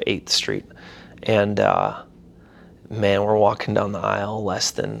Walmart off 8th Street. And man, we're walking down the aisle,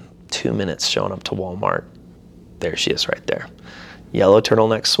 less than 2 minutes showing up to Walmart. There she is right there. Yellow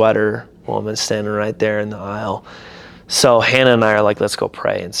turtleneck sweater, woman standing right there in the aisle. So Hannah and I are like, "Let's go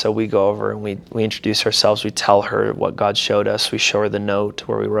pray." And so we go over and we introduce ourselves. We tell her what God showed us. We show her the note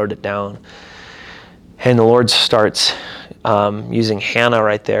where we wrote it down. And the Lord starts using Hannah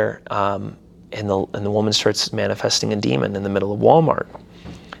right there. And the woman starts manifesting a demon in the middle of Walmart.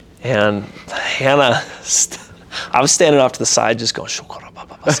 And Hannah, I was standing off to the side just going,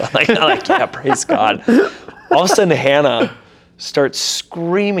 like, yeah, praise God. All of a sudden, Hannah starts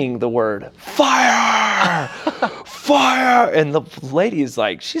screaming the word, "Fire! Fire!" And the lady is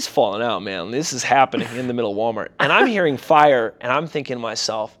like, she's falling out, man. This is happening in the middle of Walmart. And I'm hearing fire, and I'm thinking to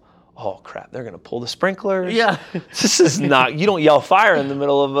myself, "Oh crap, they're gonna pull the sprinklers." Yeah. This is not, you don't yell fire in the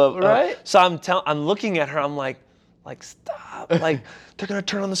middle of a right. So I'm looking at her, I'm like stop, like they're gonna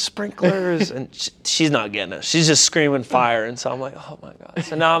turn on the sprinklers. And she's not getting it. She's just screaming fire. And so I'm like, oh my God.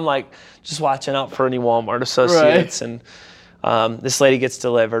 So now I'm like just watching out for any Walmart associates. Right. And this lady gets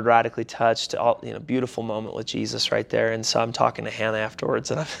delivered, radically touched, beautiful moment with Jesus right there. And so I'm talking to Hannah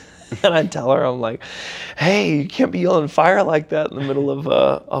afterwards, and I tell her, I'm like, "Hey, you can't be yelling fire like that in the middle of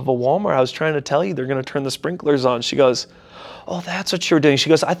a Walmart. I was trying to tell you they're going to turn the sprinklers on." She goes, "Oh, that's what you were doing." She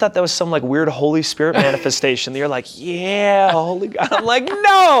goes, "I thought that was some like weird Holy Spirit manifestation." You're like, "Yeah, Holy God." I'm like,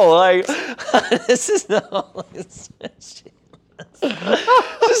 "No, like this is the Holy Spirit."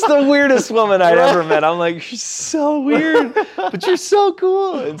 Just the weirdest woman I'd ever met. I'm like, "You're so weird, but you're so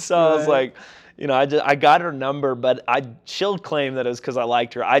cool." And so I was like, I got her number, but she'll claim that it was because I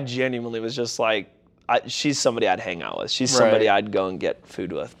liked her. I genuinely was just like, she's somebody I'd hang out with. She's somebody I'd go and get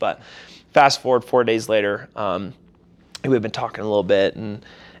food with. But fast forward 4 days later, we've been talking a little bit, and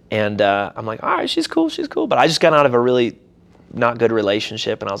I'm like, "All right, she's cool. But I just got out of a really not good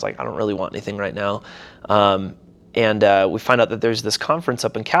relationship, and I was like, I don't really want anything right now. And we find out that there's this conference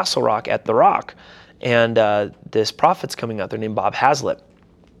up in Castle Rock at The Rock, and this prophet's coming out there named Bob Hazlitt,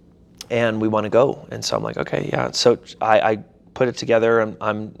 and we want to go. And so I'm like, okay, yeah. So I put it together, and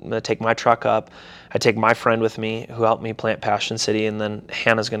I'm going to take my truck up. I take my friend with me who helped me plant Passion City, and then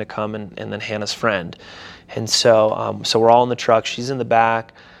Hannah's going to come, and then Hannah's friend. And so we're all in the truck. She's in the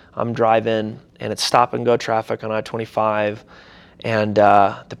back. I'm driving, and it's stop and go traffic on I-25. And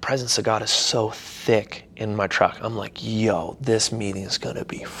the presence of God is so thick in my truck. I'm like, yo, this meeting is going to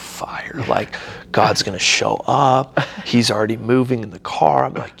be fire. Like, God's going to show up. He's already moving in the car.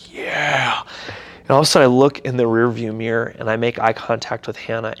 I'm like, yeah. And all of a sudden I look in the rearview mirror, and I make eye contact with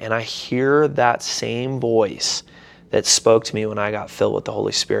Hannah, and I hear that same voice that spoke to me when I got filled with the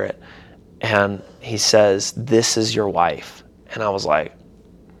Holy Spirit. And he says, "This is your wife." And I was like,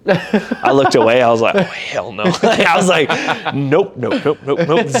 I looked away. I was like, oh, hell no. I was like, nope.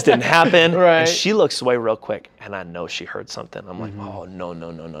 This didn't happen. Right. And she looks away real quick, and I know she heard something. I'm like, oh, no.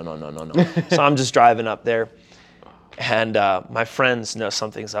 So I'm just driving up there, and my friends know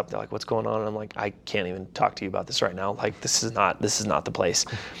something's up. They're like, what's going on? And I'm like, I can't even talk to you about this right now. Like, this is not the place.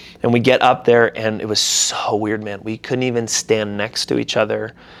 And we get up there, and it was so weird, man. We couldn't even stand next to each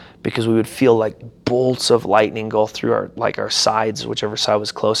other because we would feel like bolts of lightning go through our sides, whichever side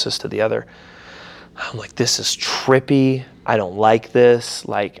was closest to the other. I'm like, this is trippy. I don't like this.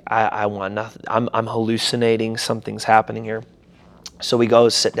 Like, I want nothing. I'm hallucinating. Something's happening here. So we go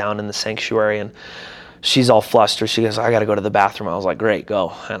sit down in the sanctuary, and she's all flustered. She goes, I got to go to the bathroom. I was like, great,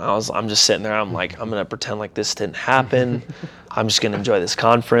 go. And I'm just sitting there. I'm like, I'm going to pretend like this didn't happen. I'm just going to enjoy this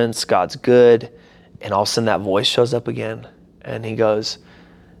conference. God's good. And all of a sudden that voice shows up again. And he goes,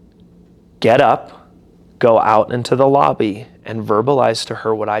 get up, go out into the lobby, and verbalize to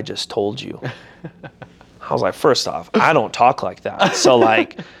her what I just told you. I was like, first off, I don't talk like that. So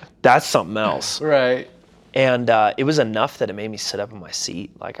like, that's something else. Right. And it was enough that it made me sit up in my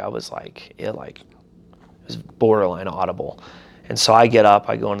seat. Like I was like, it was borderline audible. And so I get up,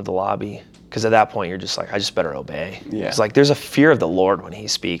 I go into the lobby, because at that point you're just like, I just better obey. Yeah. It's like there's a fear of the Lord when he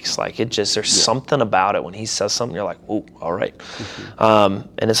speaks. Like there's something about it when he says something, you're like, oh, all right. And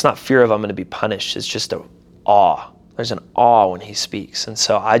it's not fear of I'm going to be punished. It's just a awe. There's an awe when he speaks. And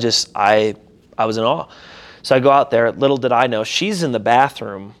so I was in awe. So I go out there. Little did I know, she's in the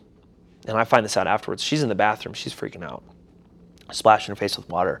bathroom, and I find this out afterwards. She's in the bathroom. She's freaking out, splashing her face with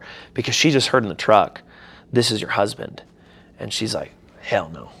water, because she just heard in the truck, this is your husband. And she's like, hell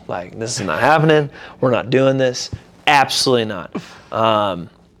no. Like, this is not happening. We're not doing this. Absolutely not.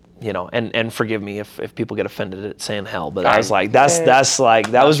 And forgive me if people get offended at saying hell, but I was like, that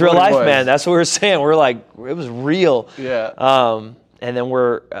was real life, man. That's what we were saying. We're like, it was real. Yeah. And then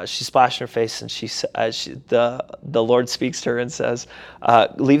she's splashing her face, and the Lord speaks to her and says,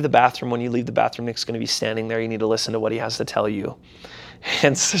 leave the bathroom. When you leave the bathroom, Nick's going to be standing there. You need to listen to what he has to tell you.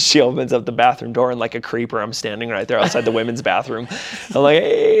 And so she opens up the bathroom door, and like a creeper, I'm standing right there outside the women's bathroom. I'm like,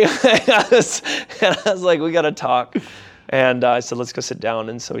 hey. I was like, we got to talk. And I said, let's go sit down.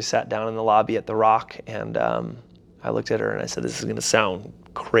 And so we sat down in the lobby at the Rock, and I looked at her and I said, this is going to sound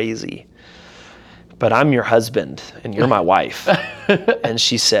crazy, but I'm your husband and you're my wife. And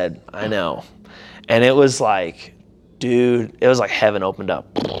she said, I know. And it was like, dude, it was like heaven opened up.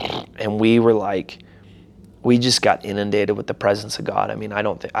 And we just got inundated with the presence of God. I mean,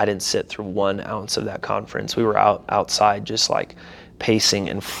 I didn't sit through 1 ounce of that conference. We were outside just like pacing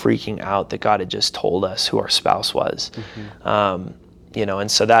and freaking out that God had just told us who our spouse was.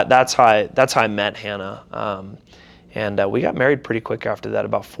 And so that's how I met Hannah. And we got married pretty quick after that,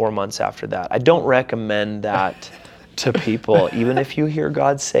 about 4 months after that. I don't recommend that to people, even if you hear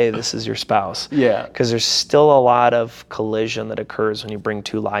God say this is your spouse. Yeah. Because there's still a lot of collision that occurs when you bring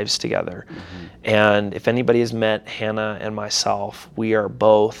two lives together. And if anybody has met Hannah and myself, we are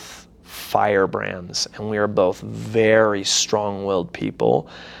both firebrands, and we are both very strong-willed people.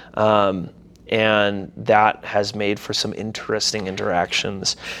 And that has made for some interesting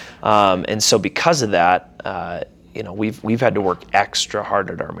interactions. And so because of that, we've had to work extra hard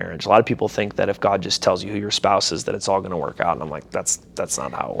at our marriage. A lot of people think that if God just tells you who your spouse is, that it's all going to work out. And I'm like, that's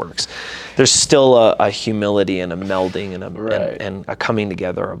not how it works. There's still a humility and a melding and a coming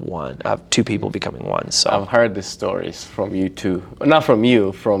together of two people becoming one. So I've heard the stories from you too. Not from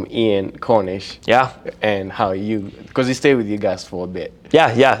you, from Ian Cornish. Yeah. And how because he stayed with you guys for a bit.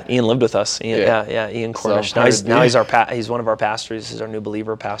 Yeah. Ian lived with us. Ian Cornish. So he's one of our pastors. He's our new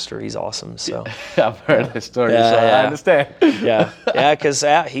believer pastor. He's awesome. So I've heard the story. I understand. Because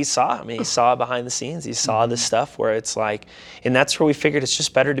he saw behind the scenes. He saw this stuff where it's like, and that's where we figured it's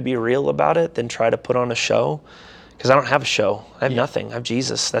just better to be real about it than try to put on a show. Because I don't have a show. I have nothing. I have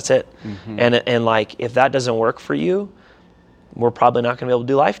Jesus. That's it. And like, if that doesn't work for you, we're probably not going to be able to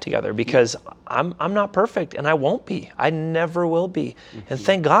do life together, because I'm not perfect, and I won't be. I never will be. And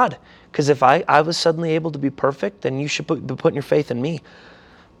thank God, because if I was suddenly able to be perfect, then you should be putting your faith in me.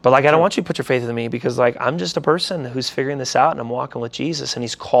 But like, I don't want you to put your faith in me, because like, I'm just a person who's figuring this out, and I'm walking with Jesus, and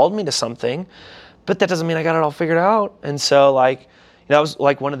he's called me to something, but that doesn't mean I got it all figured out. And so like, that was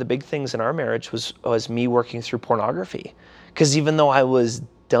like one of the big things in our marriage was me working through pornography, because even though I was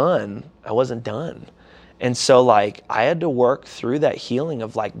done, I wasn't done. And so like, I had to work through that healing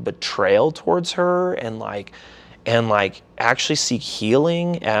of like betrayal towards her, and like actually seek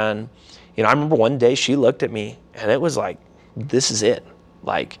healing. And I remember one day she looked at me, and it was like, this is it.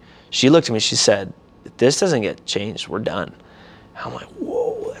 Like, she looked at me, she said, if this doesn't get changed, we're done. And I'm like,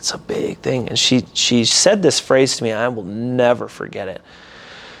 whoa, that's a big thing. And she said this phrase to me, and I will never forget it.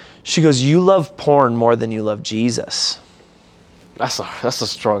 She goes, you love porn more than you love Jesus. That's a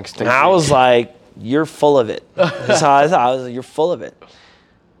strong statement. And I was like, you're full of it. That's how I thought. I was like, you're full of it.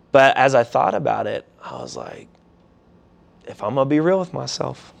 But as I thought about it, I was like, if I'm going to be real with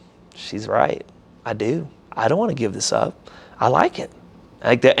myself, she's right. I do. I don't want to give this up. I like it.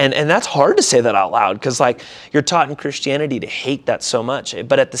 Like that, and that's hard to say that out loud because like you're taught in Christianity to hate that so much.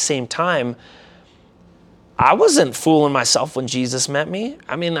 But at the same time, I wasn't fooling myself when Jesus met me.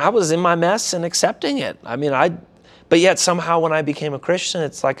 I mean, I was in my mess and accepting it. I mean, but yet somehow when I became a Christian,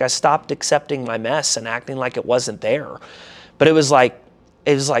 it's like I stopped accepting my mess and acting like it wasn't there. But it was like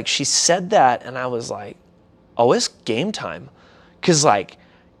she said that and I was like, oh, it's game time. Because like,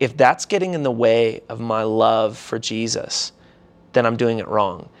 if that's getting in the way of my love for Jesus, then I'm doing it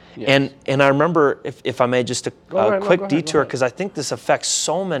wrong. Yes. And I remember, if I may, just a quick detour, because I think this affects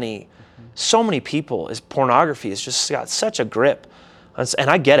so many people, is pornography has just got such a grip. And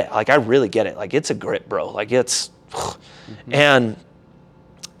I get it. Like, I really get it. Like, it's a grip, bro. Like, it's... And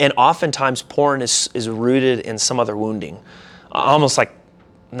oftentimes porn is rooted in some other wounding. Almost like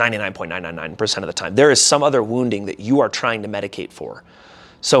 99.999% of the time. There is some other wounding that you are trying to medicate for.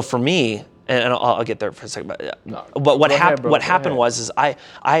 So for me... And I'll get there for a second. But what happened was I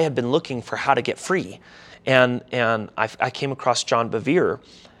had been looking for how to get free. And I came across John Bevere.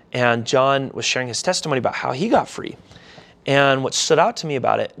 And John was sharing his testimony about how he got free. And what stood out to me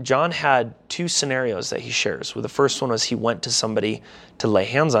about it, John had two scenarios that he shares. Well, the first one was he went to somebody to lay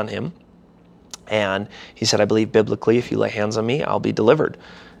hands on him. And he said, I believe biblically, if you lay hands on me, I'll be delivered.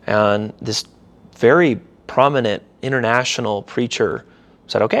 And this very prominent international preacher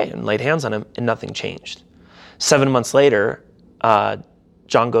said, okay, and laid hands on him, and nothing changed. 7 months later,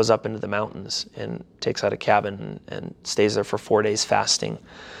 John goes up into the mountains and takes out a cabin and stays there for 4 days fasting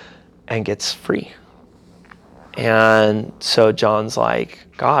and gets free. And so John's like,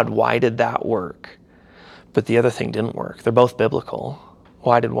 God, why did that work? But the other thing didn't work. They're both biblical.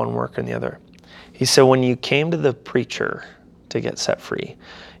 Why did one work and the other? He said, when you came to the preacher to get set free,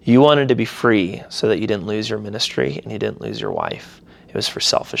 you wanted to be free so that you didn't lose your ministry and you didn't lose your wife. It was for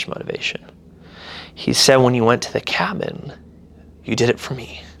selfish motivation. He said, when you went to the cabin, you did it for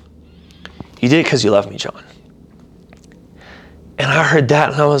me. You did it because you love me, John. And I heard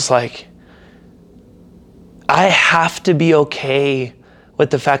that and I was like, I have to be okay with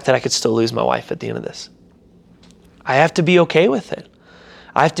the fact that I could still lose my wife at the end of this. I have to be okay with it.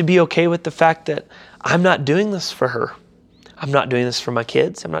 I have to be okay with the fact that I'm not doing this for her. I'm not doing this for my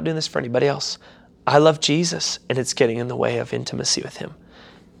kids. I'm not doing this for anybody else. I love Jesus, and it's getting in the way of intimacy with him,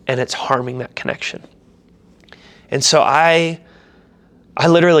 and it's harming that connection. And so I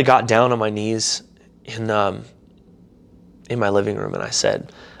literally got down on my knees in my living room, and I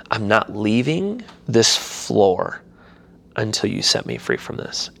said, I'm not leaving this floor until you set me free from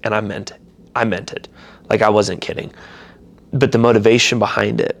this. And I meant it. I meant it. Like, I wasn't kidding. But the motivation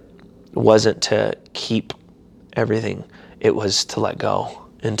behind it wasn't to keep everything. It was to let go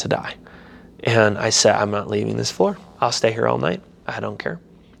and to die. And I said, I'm not leaving this floor. I'll stay here all night. I don't care.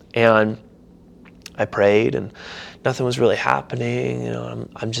 And I prayed and nothing was really happening. You know,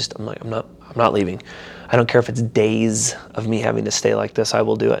 I'm not leaving. I don't care if it's days of me having to stay like this. I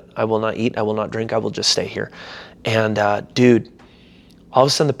will do it. I will not eat. I will not drink. I will just stay here. And dude, all of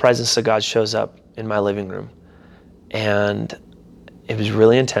a sudden the presence of God shows up in my living room. And it was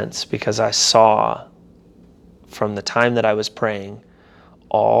really intense because I saw from the time that I was praying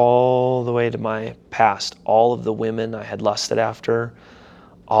all the way to my past, all of the women I had lusted after,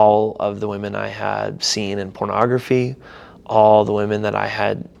 all of the women I had seen in pornography, all the women that I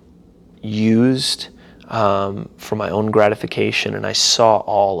had used for my own gratification, and I saw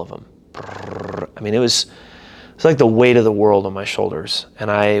all of them. I mean, it was like the weight of the world on my shoulders,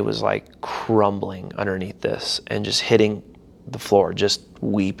 and I was like crumbling underneath this and just hitting the floor, just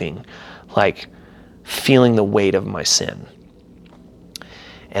weeping, like feeling the weight of my sin.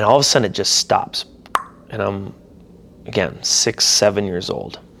 And all of a sudden it just stops. And I'm, again, 6, 7 years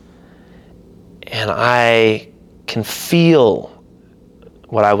old. And I can feel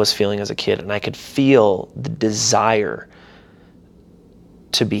what I was feeling as a kid. And I could feel the desire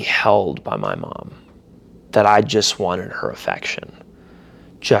to be held by my mom. That I just wanted her affection.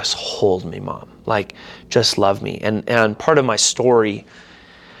 Just hold me, Mom. Like, just love me. And part of my story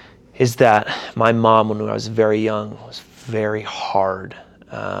is that my mom, when I was very young, was very hard.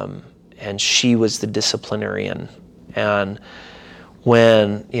 And she was the disciplinarian. And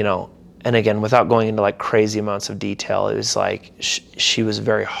when, you know, and again, without going into like crazy amounts of detail, it was like she was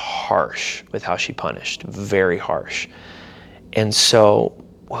very harsh with how she punished, very harsh. And so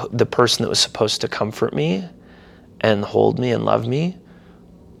the person that was supposed to comfort me and hold me and love me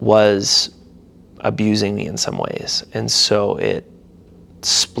was abusing me in some ways. And so it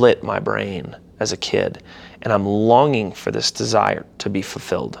split my brain as a kid. And I'm longing for this desire to be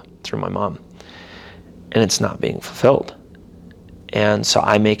fulfilled through my mom. And it's not being fulfilled. And so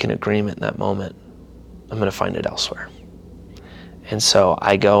I make an agreement in that moment. I'm going to find it elsewhere. And so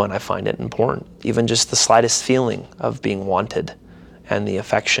I go and I find it in porn. Even just the slightest feeling of being wanted and the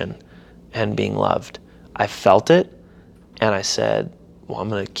affection and being loved. I felt it and I said, well, I'm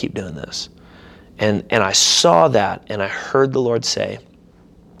going to keep doing this. And I saw that and I heard the Lord say,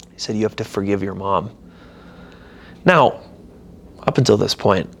 he said, you have to forgive your mom. Now, up until this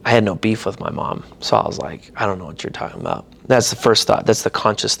point, I had no beef with my mom. So I was like, I don't know what you're talking about. That's the first thought. That's the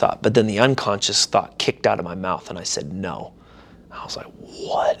conscious thought. But then the unconscious thought kicked out of my mouth and I said, no. I was like,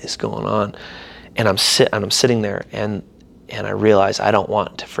 what is going on? And I'm sitting there and I realized I don't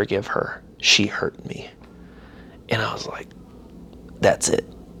want to forgive her. She hurt me. And I was like, that's it.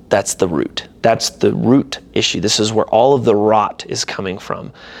 That's the root. That's the root issue. This is where all of the rot is coming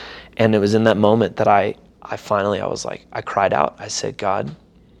from. And it was in that moment that I was like, I cried out. I said, God,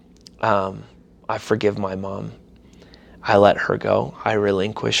 I forgive my mom. I let her go. I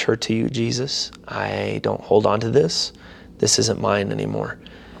relinquish her to you, Jesus. I don't hold on to this. This isn't mine anymore.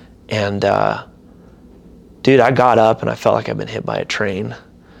 And dude, I got up and I felt like I'd been hit by a train.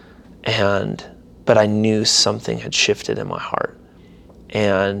 But I knew something had shifted in my heart.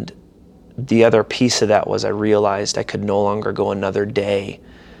 And the other piece of that was I realized I could no longer go another day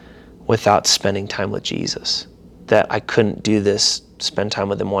without spending time with Jesus. That I couldn't do this, spend time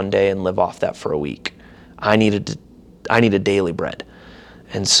with him one day and live off that for a week. I needed daily bread.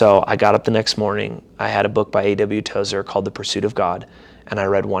 And so I got up the next morning. I had a book by A.W. Tozer called The Pursuit of God. And I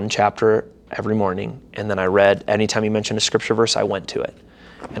read one chapter every morning. And then I read, anytime he mentioned a scripture verse, I went to it.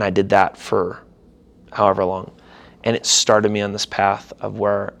 And I did that for however long. And it started me on this path of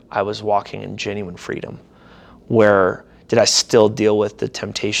where I was walking in genuine freedom. Where did I still deal with the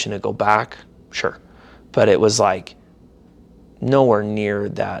temptation to go back? Sure. But it was like nowhere near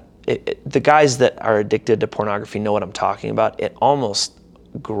that. The guys that are addicted to pornography know what I'm talking about. It almost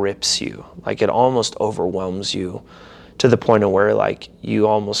grips you. Like it almost overwhelms you to the point of where like you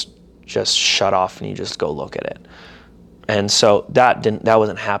almost just shut off and you just go look at it. And so that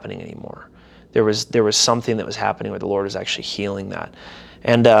wasn't happening anymore. There was something that was happening where the Lord was actually healing that.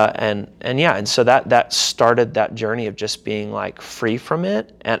 And so that started that journey of just being like free from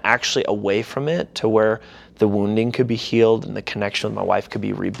it and actually away from it to where the wounding could be healed and the connection with my wife could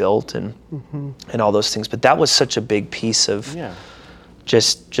be rebuilt and all those things. But that was such a big piece of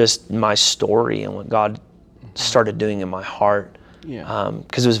just my story and what God started doing in my heart.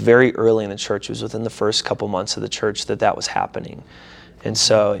 Because it was very early in the church. It was within the first couple months of the church that was happening. And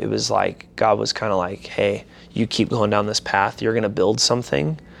so it was like, God was kind of like, hey, you keep going down this path, you're going to build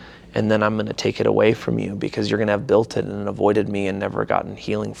something, and then I'm going to take it away from you because you're going to have built it and avoided me and never gotten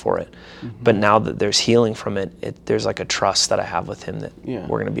healing for it. But now that there's healing from it, there's like a trust that I have with him that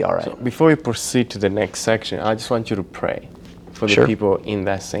we're going to be all right. So before we proceed to the next section, I just want you to pray for the people in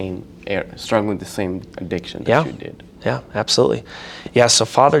that same area, struggling with the same addiction that you did. Yeah, absolutely. Yeah, so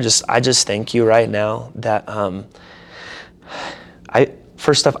Father, I just thank you right now that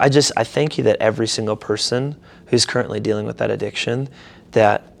first off, I thank you that every single person who's currently dealing with that addiction,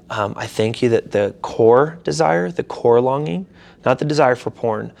 that I thank you that the core desire, the core longing, not the desire for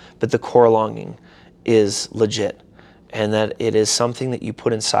porn, but the core longing is legit, and that it is something that you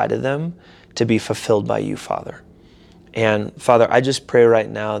put inside of them to be fulfilled by you, Father. And Father, I just pray right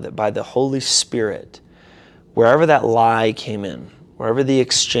now that by the Holy Spirit, wherever that lie came in, wherever the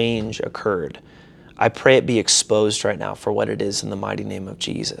exchange occurred, I pray it be exposed right now for what it is in the mighty name of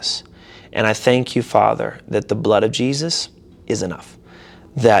Jesus. And I thank you, Father, that the blood of Jesus is enough,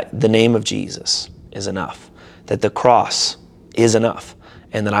 that the name of Jesus is enough, that the cross is enough,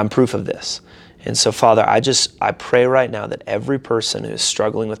 and that I'm proof of this. And so, Father, I pray right now that every person who is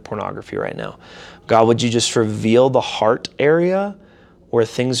struggling with pornography right now, God, would you just reveal the heart area where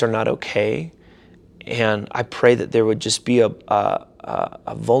things are not okay? And I pray that there would just be a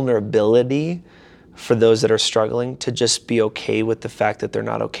vulnerability for those that are struggling to just be okay with the fact that they're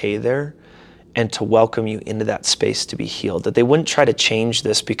not okay there and to welcome you into that space to be healed. That they wouldn't try to change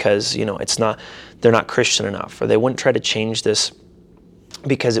this because, they're not Christian enough, or they wouldn't try to change this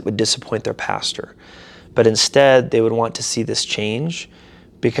because it would disappoint their pastor. But instead, they would want to see this change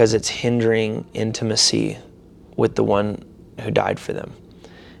because it's hindering intimacy with the one who died for them.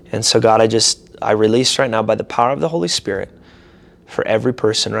 And so God, I release right now by the power of the Holy Spirit for every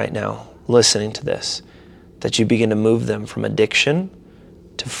person right now listening to this, that you begin to move them from addiction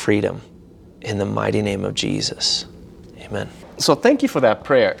to freedom in the mighty name of Jesus. Amen. So thank you for that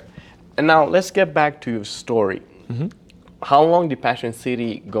prayer. And now let's get back to your story. How long did Passion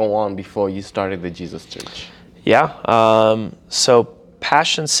City go on before you started the Jesus Church? Yeah. So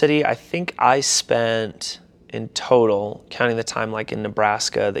Passion City, I think I spent in total, counting the time like in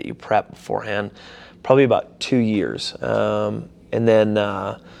Nebraska that you prep beforehand, probably about 2 years. And then,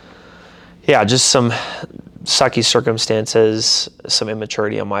 just some sucky circumstances, some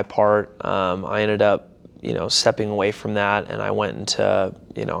immaturity on my part. I ended up, stepping away from that, and I went to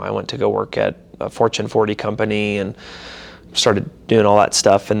go work at a Fortune 40 company and started doing all that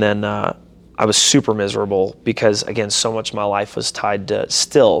stuff. And then I was super miserable because, again, so much of my life was tied to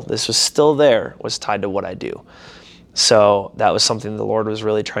was tied to what I do. So that was something the Lord was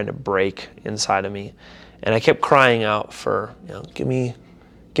really trying to break inside of me. And I kept crying out for, give me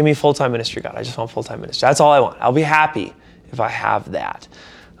full-time ministry, God. I just want full-time ministry. That's all I want. I'll be happy if I have that.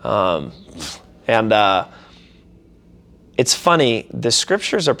 It's funny, the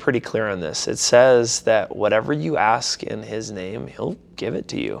scriptures are pretty clear on this. It says that whatever you ask in his name, he'll give it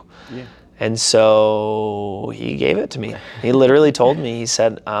to you. Yeah. And so he gave it to me. He literally told me, he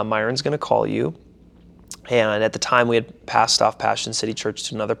said, Myron's going to call you. And at the time we had passed off Passion City Church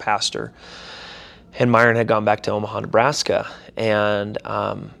to another pastor. And Myron had gone back to Omaha, Nebraska. And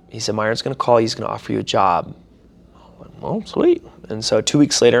he said, Myron's going to call you. He's going to offer you a job. I went, well, sweet. And so 2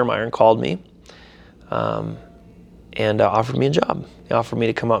 weeks later, Myron called me and offered me a job. He offered me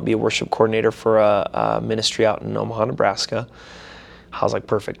to come out and be a worship coordinator for a ministry out in Omaha, Nebraska. I was like,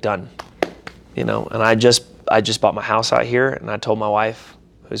 perfect, done. And I just bought my house out here, and I told my wife,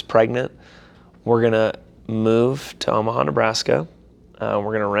 who's pregnant, we're going to move to Omaha, Nebraska. We're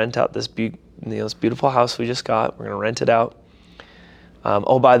going to rent out this beautiful house we just got. We're going to rent it out.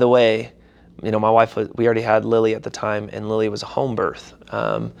 Oh, by the way, my wife, we already had Lily at the time, and Lily was a home birth.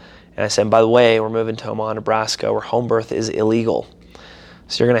 And I said, by the way, we're moving to Omaha, Nebraska, where home birth is illegal.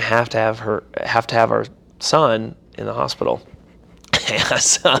 So you're going to have to have our son in the hospital.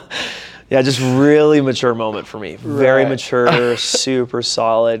 Just really mature moment for me. Very mature, super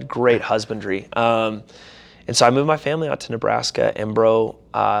solid, great husbandry. And so I moved my family out to Nebraska, and bro,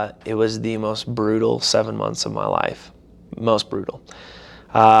 it was the most brutal 7 months of my life. Most brutal.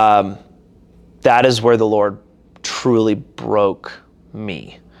 That is where the Lord truly broke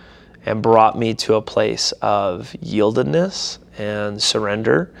me and brought me to a place of yieldedness and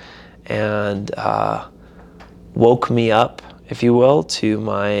surrender, and woke me up, if you will, to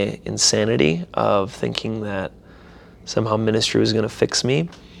my insanity of thinking that somehow ministry was going to fix me.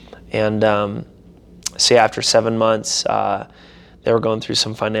 And so after 7 months, they were going through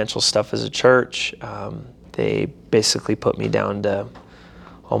some financial stuff as a church. They basically put me down to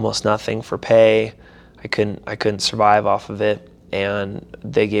almost nothing for pay. I couldn't survive off of it, and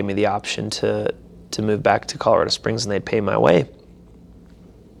they gave me the option to move back to Colorado Springs, and they'd pay my way.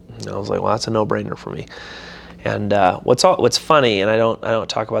 And I was like, well, that's a no-brainer for me. And what's funny, and I don't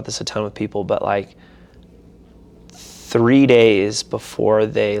talk about this a ton with people, but like 3 days before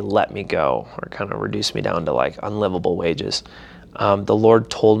they let me go, or kind of reduced me down to like unlivable wages, the Lord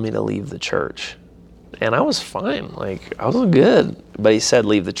told me to leave the church. And I was fine, like I was good, but he said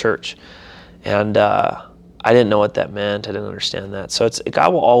leave the church. And I didn't know what that meant. I didn't understand that. So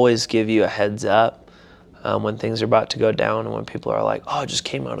God will always give you a heads up when things are about to go down, and when people are like, oh, it just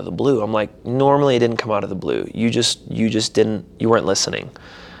came out of the blue. I'm like, normally it didn't come out of the blue. You weren't listening.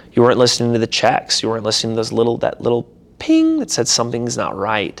 You weren't listening to the checks. You weren't listening to that little ping that said something's not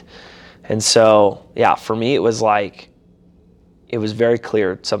right. And so, yeah, for me, it was very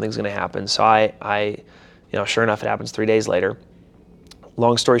clear something's going to happen. So I sure enough, it happens 3 days later.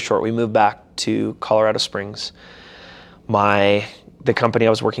 Long story short, we moved back to Colorado Springs. The company I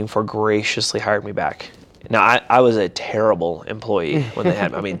was working for graciously hired me back. Now, I was a terrible employee when they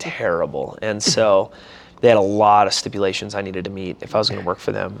had me. I mean, terrible. And so they had a lot of stipulations I needed to meet if I was going to work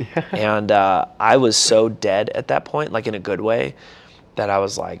for them. Yeah. And I was so dead at that point, like in a good way, that I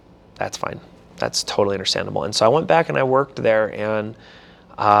was like, that's fine. That's totally understandable. And so I went back and I worked there, and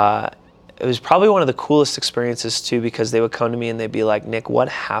it was probably one of the coolest experiences too, because they would come to me and they'd be like, Nick, what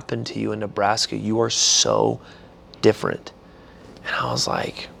happened to you in Nebraska? You are so different. And I was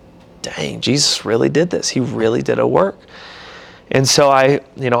like, dang, Jesus really did this. He really did a work. And so I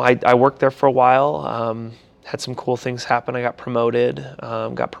worked there for a while, had some cool things happen. I got promoted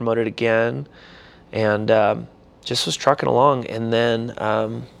again, and just was trucking along. And then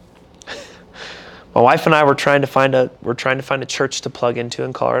my wife and I were trying to find a church to plug into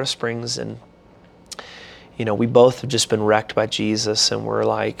in Colorado Springs, and we both have just been wrecked by Jesus, and we're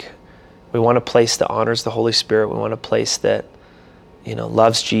like, we want a place that honors the Holy Spirit. We want a place that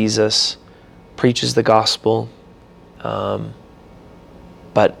loves Jesus, preaches the gospel,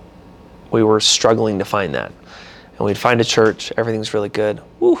 But we were struggling to find that. And we'd find a church, everything's really good,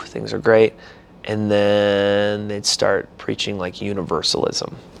 woo, things are great. And then they'd start preaching like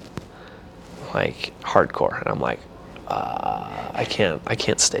universalism, like hardcore. And I'm like, I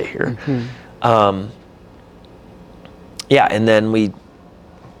can't stay here. Yeah, and then we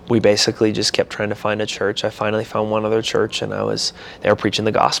basically just kept trying to find a church. I finally found one other church, and they were preaching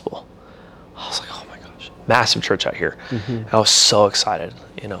the gospel. I was like, oh my gosh, massive church out here. I was so excited,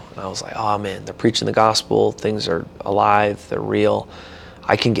 and I was like, oh man, they're preaching the gospel. Things are alive, they're real.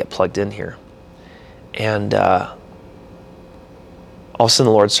 I can get plugged in here. And all of a sudden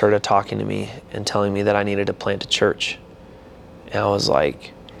the Lord started talking to me and telling me that I needed to plant a church. And I was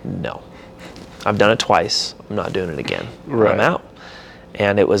like, no, I've done it twice. I'm not doing it again. Right. I'm out.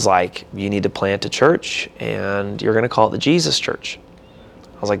 And it was like, you need to plant a church and you're going to call it the Jesus Church.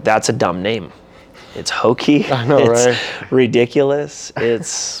 I was like, that's a dumb name. It's hokey. I know, it's right? ridiculous.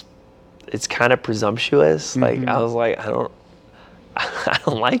 It's kind of presumptuous. Like, I was like, I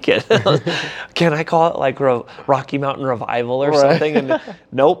don't like it. Can I call it like Rocky Mountain Revival or something? And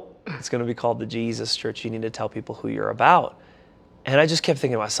nope, it's going to be called the Jesus Church. You need to tell people who you're about. And I just kept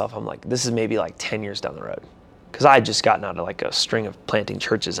thinking to myself, I'm like, this is maybe like 10 years down the road. Because I had just gotten out of like a string of planting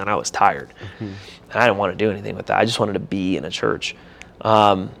churches and I was tired. And I didn't want to do anything with that. I just wanted to be in a church.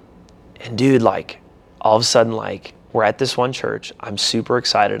 And dude, like all of a sudden, like we're at this one church. I'm super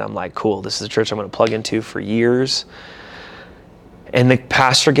excited. I'm like, cool, this is a church I'm going to plug into for years. And the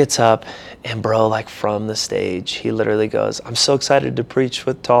pastor gets up and bro, like from the stage, he literally goes, I'm so excited to preach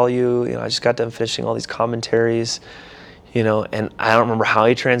to all you. I just got done finishing all these commentaries, and I don't remember how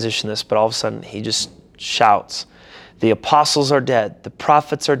he transitioned this, but all of a sudden he just shouts, the apostles are dead, the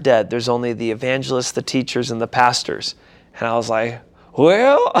prophets are dead, there's only the evangelists, the teachers, and the pastors. And I was like,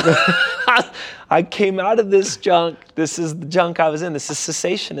 well, I came out of this junk. This is the junk I was in. This is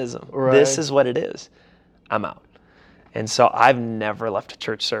cessationism. Right. This is what it is. I'm out. And so I've never left a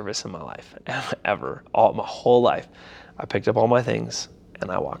church service in my life, ever, my whole life. I picked up all my things and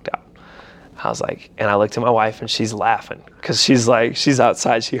I walked out. I was like, and I looked at my wife and she's laughing because she's like, she's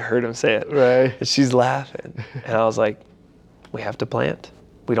outside. She heard him say it. Right. And she's laughing. And I was like, we have to plant.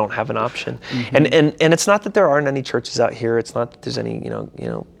 We don't have an option. And it's not that there aren't any churches out here. It's not that there's any,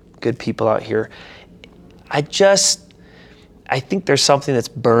 good people out here. I think there's something that's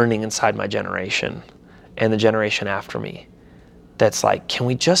burning inside my generation and the generation after me. That's like, can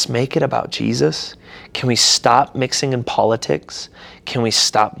we just make it about Jesus? Can we stop mixing in politics? Can we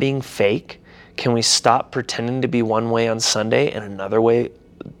stop being fake? Can we stop pretending to be one way on Sunday and another way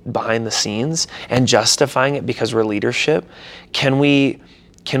behind the scenes and justifying it because we're leadership? Can we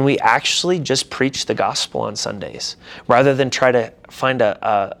actually just preach the gospel on Sundays rather than try to find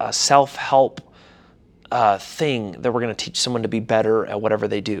a self-help thing that we're going to teach someone to be better at whatever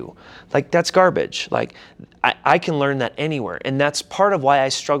they do? Like, that's garbage. Like, I can learn that anywhere. And that's part of why I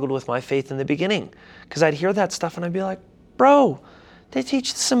struggled with my faith in the beginning. Because I'd hear that stuff and I'd be like, bro, they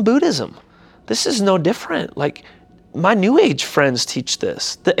teach this in Buddhism. This is no different. Like, my New Age friends teach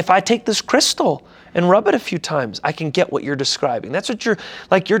this. That if I take this crystal and rub it a few times, I can get what you're describing. That's what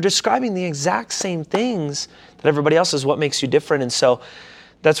you're describing the exact same things that everybody else is. What makes you different? And so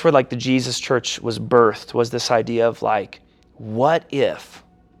that's where like the Jesus Church was birthed, was this idea of like, what if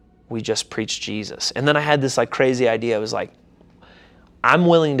we just preach Jesus? And then I had this like crazy idea. It was like, I'm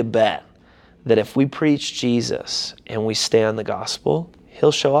willing to bet that if we preach Jesus and we stay on the gospel,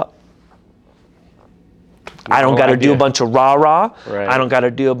 he'll show up. I don't got to do a bunch of rah-rah. Right. I don't got to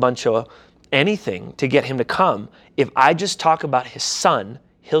do a bunch of anything to get him to come. If I just talk about his son,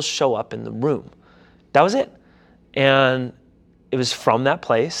 he'll show up in the room. That was it. And it was from that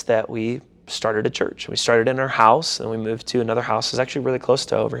place that we started a church. We started in our house and we moved to another house. It's actually really close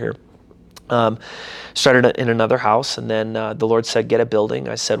to over here. Started in another house, and then the Lord said, get a building.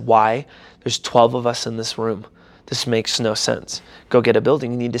 I said, why? There's 12 of us in this room. This makes no sense. Go get a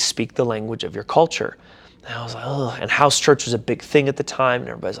building. You need to speak the language of your culture. And I was like, oh, and house church was a big thing at the time. And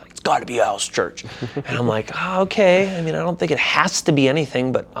everybody's like, it's got to be a house church. And I'm like, oh, okay. I mean, I don't think it has to be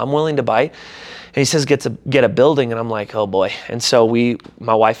anything, but I'm willing to bite. And he says, get a building. And I'm like, oh boy. And so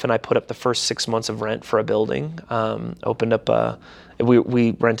my wife and I put up the first 6 months of rent for a building, opened up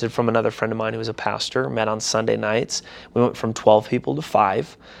we rented from another friend of mine who was a pastor, met on Sunday nights. We went from 12 people to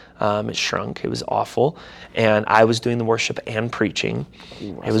 5. It shrunk. It was awful. And I was doing the worship and preaching.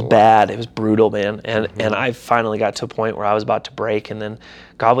 It was bad. It was brutal, man. And I finally got to a point where I was about to break, and then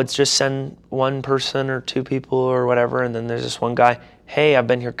God would just send one person or 2 people or whatever, and then there's this one guy, hey, I've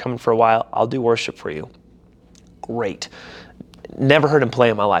been here coming for a while. I'll do worship for you. Great. never heard him play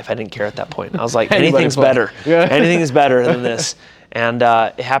in my life. I didn't care at that point. I was like, Anybody anything's play. better. Yeah. Anything is better than this. And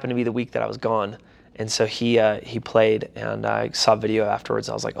it happened to be the week that I was gone. And so he played, and I saw a video afterwards.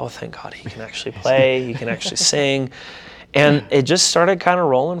 I was like, oh, thank God, he can actually play. He can actually sing. And it just started kind of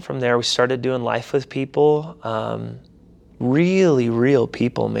rolling from there. We started doing life with people. Really real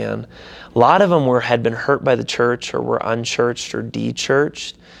people, man. A lot of them had been hurt by the church, or were unchurched or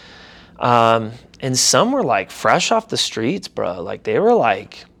de-churched. And some were like fresh off the streets, bro. Like they were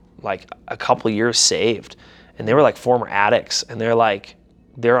like a couple years saved, and they were like former addicts, and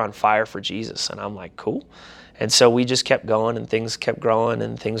they're on fire for Jesus. And I'm like, cool. And so we just kept going, and things kept growing,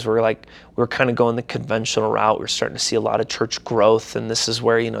 and things were like, we were kind of going the conventional route. We were starting to see a lot of church growth, and this is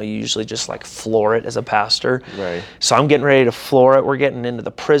where, you usually just like floor it as a pastor. Right. So I'm getting ready to floor it. We're getting into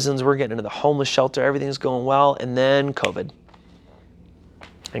the prisons. We're getting into the homeless shelter. Everything's going well. And then COVID.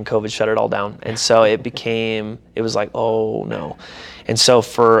 And COVID shut it all down. And so it was like, oh no. And so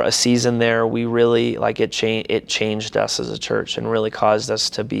for a season there, we really, it changed us as a church and really caused us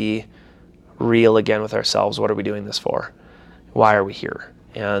to be real again with ourselves. What are we doing this for? Why are we here?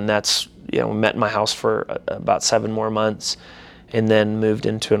 And that's, we met in my house for about 7 more months, and then moved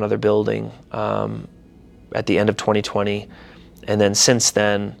into another building at the end of 2020. And then since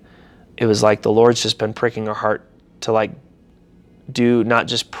then, it was like the Lord's just been pricking our heart to do not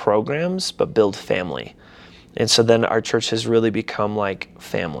just programs, but build family. And so then our church has really become like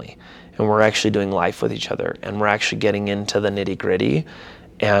family, and we're actually doing life with each other, and we're actually getting into the nitty-gritty,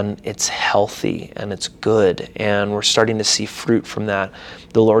 and it's healthy and it's good, and we're starting to see fruit from that.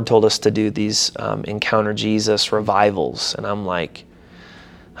 The Lord told us to do these Encounter Jesus revivals, and I'm like,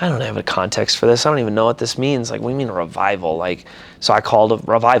 I don't have a context for this. I don't even know what this means. We mean a revival. So I called a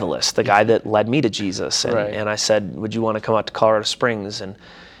revivalist, the guy that led me to Jesus. And, Right. and I said, would you want to come out to Colorado Springs? And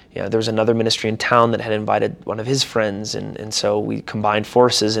there was another ministry in town that had invited one of his friends. And so we combined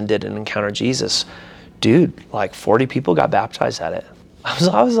forces and did an Encounter Jesus. Dude, 40 people got baptized at it.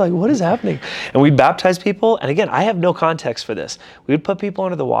 I was like, what is happening? And we'd baptize people. And again, I have no context for this. We would put people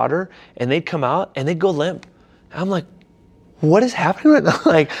under the water, and they'd come out and they'd go limp. And I'm like, what is happening right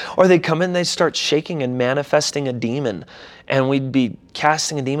now? Or they'd come in, they'd start shaking and manifesting a demon. And we'd be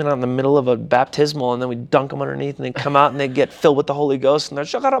casting a demon out in the middle of a baptismal, and then we'd dunk them underneath, and they'd come out and they'd get filled with the Holy Ghost, and they're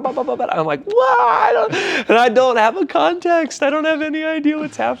I'm like, what? I don't have a context. I don't have any idea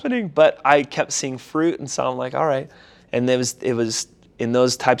what's happening. But I kept seeing fruit, and so I'm like, all right. And it was in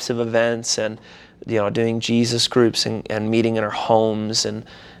those types of events, and doing Jesus groups and meeting in our homes, and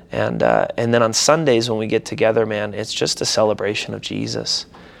then on Sundays when we get together, man, it's just a celebration of Jesus.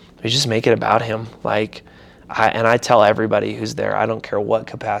 We just make it about him. I tell everybody who's there, I don't care what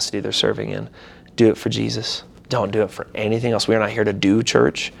capacity they're serving in, do it for Jesus. Don't do it for anything else. We are not here to do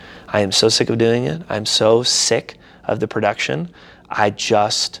church. I am so sick of doing it. I'm so sick of the production. I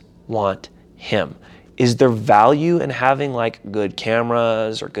just want him. Is there value in having good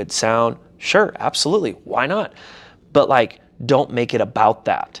cameras or good sound? Sure, absolutely. Why not? But don't make it about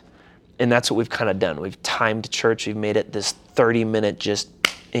that. And that's what we've kind of done. We've timed church. We've made it this 30-minute just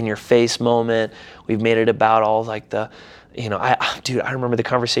in-your-face moment. We've made it about all the, I remember the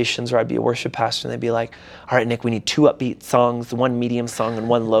conversations where I'd be a worship pastor, and they'd be like, all right, Nick, we need 2 upbeat songs, 1 medium song, and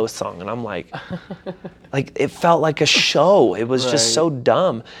 1 low song. And I'm like, it felt like a show. It was just so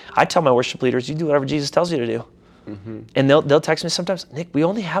dumb. I tell my worship leaders, you do whatever Jesus tells you to do. Mm-hmm. And they'll text me sometimes, Nick, we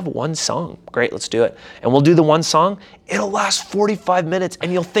only have 1 song. Great, let's do it. And we'll do the 1 song. It'll last 45 minutes,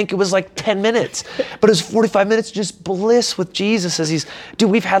 and you'll think it was 10 minutes. But it's 45 minutes just bliss with Jesus as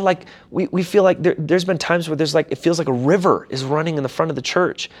we've had we feel like there's been times where it feels like a river is running in the front of the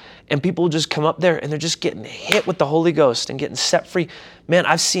church, and people will just come up there and they're just getting hit with the Holy Ghost and getting set free. Man,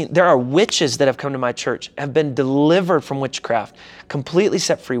 there are witches that have come to my church, have been delivered from witchcraft, completely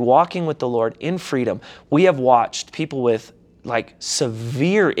set free, walking with the Lord in freedom. We have watched people with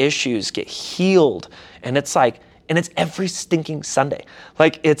severe issues get healed, and it's every stinking Sunday.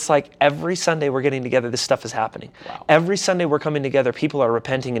 Every Sunday we're getting together, this stuff is happening. Wow. Every Sunday we're coming together, people are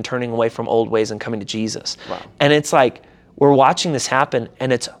repenting and turning away from old ways and coming to Jesus. Wow. And it's we're watching this happen,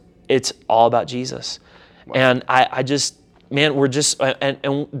 and it's all about Jesus. Wow. And I just, man, we're just,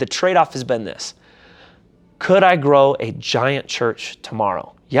 and the trade-off has been this. Could I grow a giant church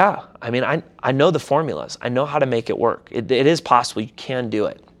tomorrow? Yeah. I know the formulas. I know how to make it work. It is possible. You can do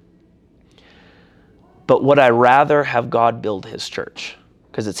it. But would I rather have God build his church?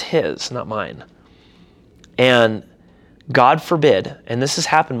 Because it's his, not mine. And God forbid, and this has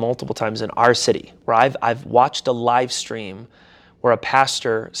happened multiple times in our city, where I've watched a live stream where a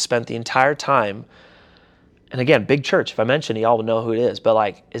pastor spent the entire time, and again, big church, if I mention it, y'all will know who it is,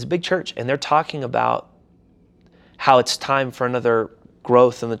 but it's a big church, and they're talking about how it's time for another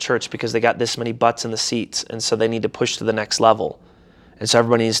growth in the church because they got this many butts in the seats, and so they need to push to the next level. And so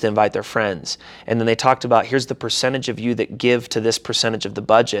everybody needs to invite their friends. And then they talked about, here's the percentage of you that give to this percentage of the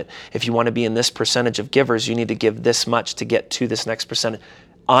budget. If you want to be in this percentage of givers, you need to give this much to get to this next percentage.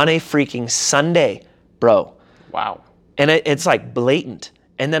 On a freaking Sunday, bro. Wow. And it's like blatant.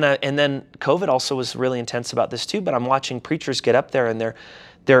 And then COVID also was really intense about this too, but I'm watching preachers get up there and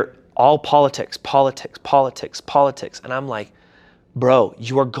they're all politics. And I'm like, bro,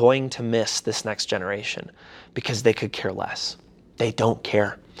 you are going to miss this next generation because they could care less. They don't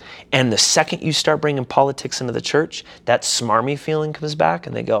care. And the second you start bringing politics into the church, that smarmy feeling comes back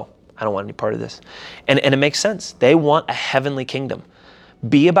and they go, I don't want any part of this. And it makes sense. They want a heavenly kingdom.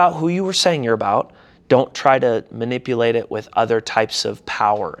 Be about who you were saying you're about. Don't try to manipulate it with other types of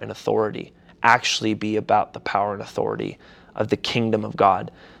power and authority. Actually be about the power and authority of the kingdom of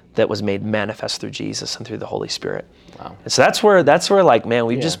God that was made manifest through Jesus and through the Holy Spirit. Wow. And so that's where like, man,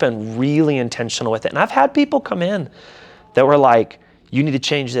 we've just been really intentional with it. And I've had people come in that were like, you need to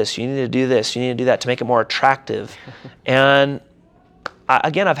change this, you need to do this, you need to do that to make it more attractive. And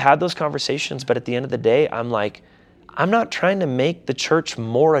again, I've had those conversations, but at the end of the day, I'm like, I'm not trying to make the church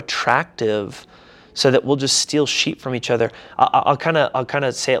more attractive so that we'll just steal sheep from each other. I'll kind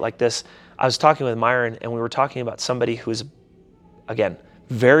of say it like this. I was talking with Myron, and we were talking about somebody who's, again,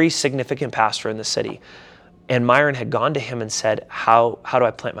 very significant pastor in the city. And Myron had gone to him and said, how do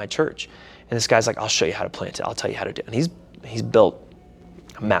I plant my church? And this guy's like, I'll show you how to plant it. I'll tell you how to do it. And he's built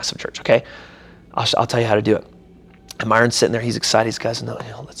a massive church, okay? I'll tell you how to do it. And Myron's sitting there, he's excited. He's guys, no,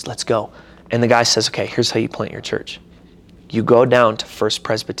 let's go. And the guy says, okay, here's how you plant your church. You go down to First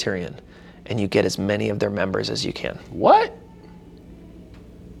Presbyterian and you get as many of their members as you can. What?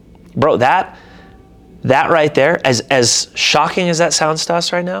 Bro, that right there, as shocking as that sounds to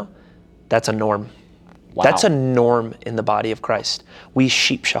us right now, that's a norm. Wow. That's a norm in the body of Christ. We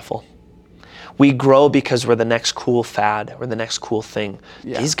sheep shuffle. We grow because we're the next cool fad or the next cool thing.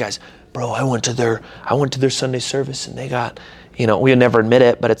 Yeah. These guys, bro, I went to their Sunday service and they got, we would never admit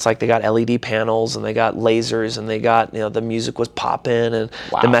it, but it's like they got LED panels and they got lasers and they got, the music was popping and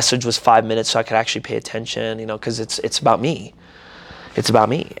the message was 5 minutes so I could actually pay attention, because it's about me. It's about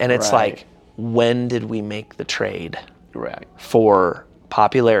me. And it's like, when did we make the trade for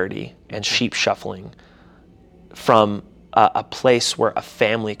popularity and sheep shuffling from a place where a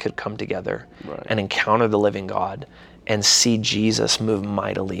family could come together and encounter the living God and see Jesus move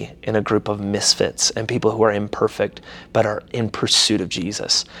mightily in a group of misfits and people who are imperfect but are in pursuit of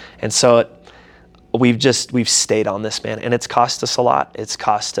Jesus? And so we've stayed on this, man, and it's cost us a lot. It's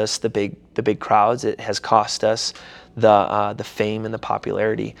cost us the big crowds. It has cost us the fame and the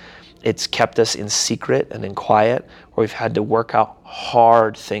popularity. It's kept us in secret and in quiet, where we've had to work out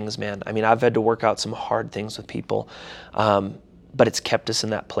hard things, man. I mean, I've had to work out some hard things with people, but it's kept us in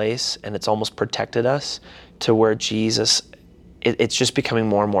that place, and it's almost protected us to where Jesus, it's just becoming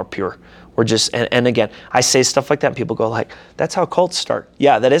more and more pure. We're just, and again, I say stuff like that, and people go like, that's how cults start.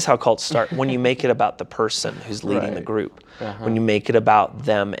 Yeah, that is how cults start, when you make it about the person who's leading the group, when you make it about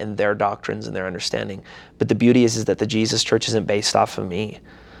them and their doctrines and their understanding. But the beauty is that the Jesus Church isn't based off of me.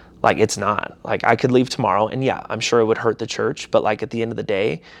 Like, it's not. Like, I could leave tomorrow, and yeah, I'm sure it would hurt the church, but like, at the end of the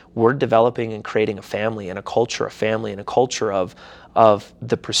day, we're developing and creating a family and a culture of family and a culture of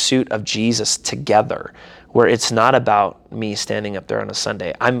the pursuit of Jesus together, where it's not about me standing up there on a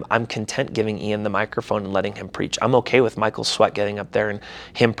Sunday. I'm content giving Ian the microphone and letting him preach. I'm okay with Michael Sweat getting up there and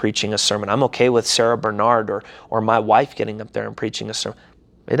him preaching a sermon. I'm okay with Sarah Bernard or my wife getting up there and preaching a sermon.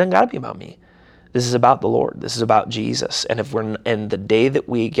 It doesn't got to be about me. This is about the Lord. This is about Jesus. And and the day that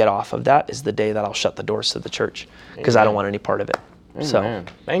we get off of that is the day that I'll shut the doors to the church, because I don't want any part of it. Amen. So,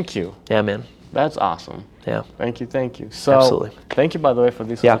 thank you. Yeah, man. That's awesome. Yeah. Thank you. So, absolutely. Thank you, by the way, for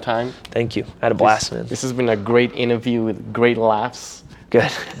this whole time. Thank you. I had a blast, man. This has been a great interview with great laughs.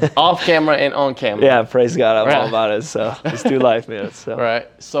 Good. Off camera and on camera. Yeah, praise God. I'm all about it. So let's do life, man. So. All right.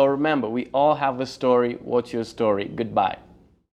 So remember, we all have a story. What's your story? Goodbye.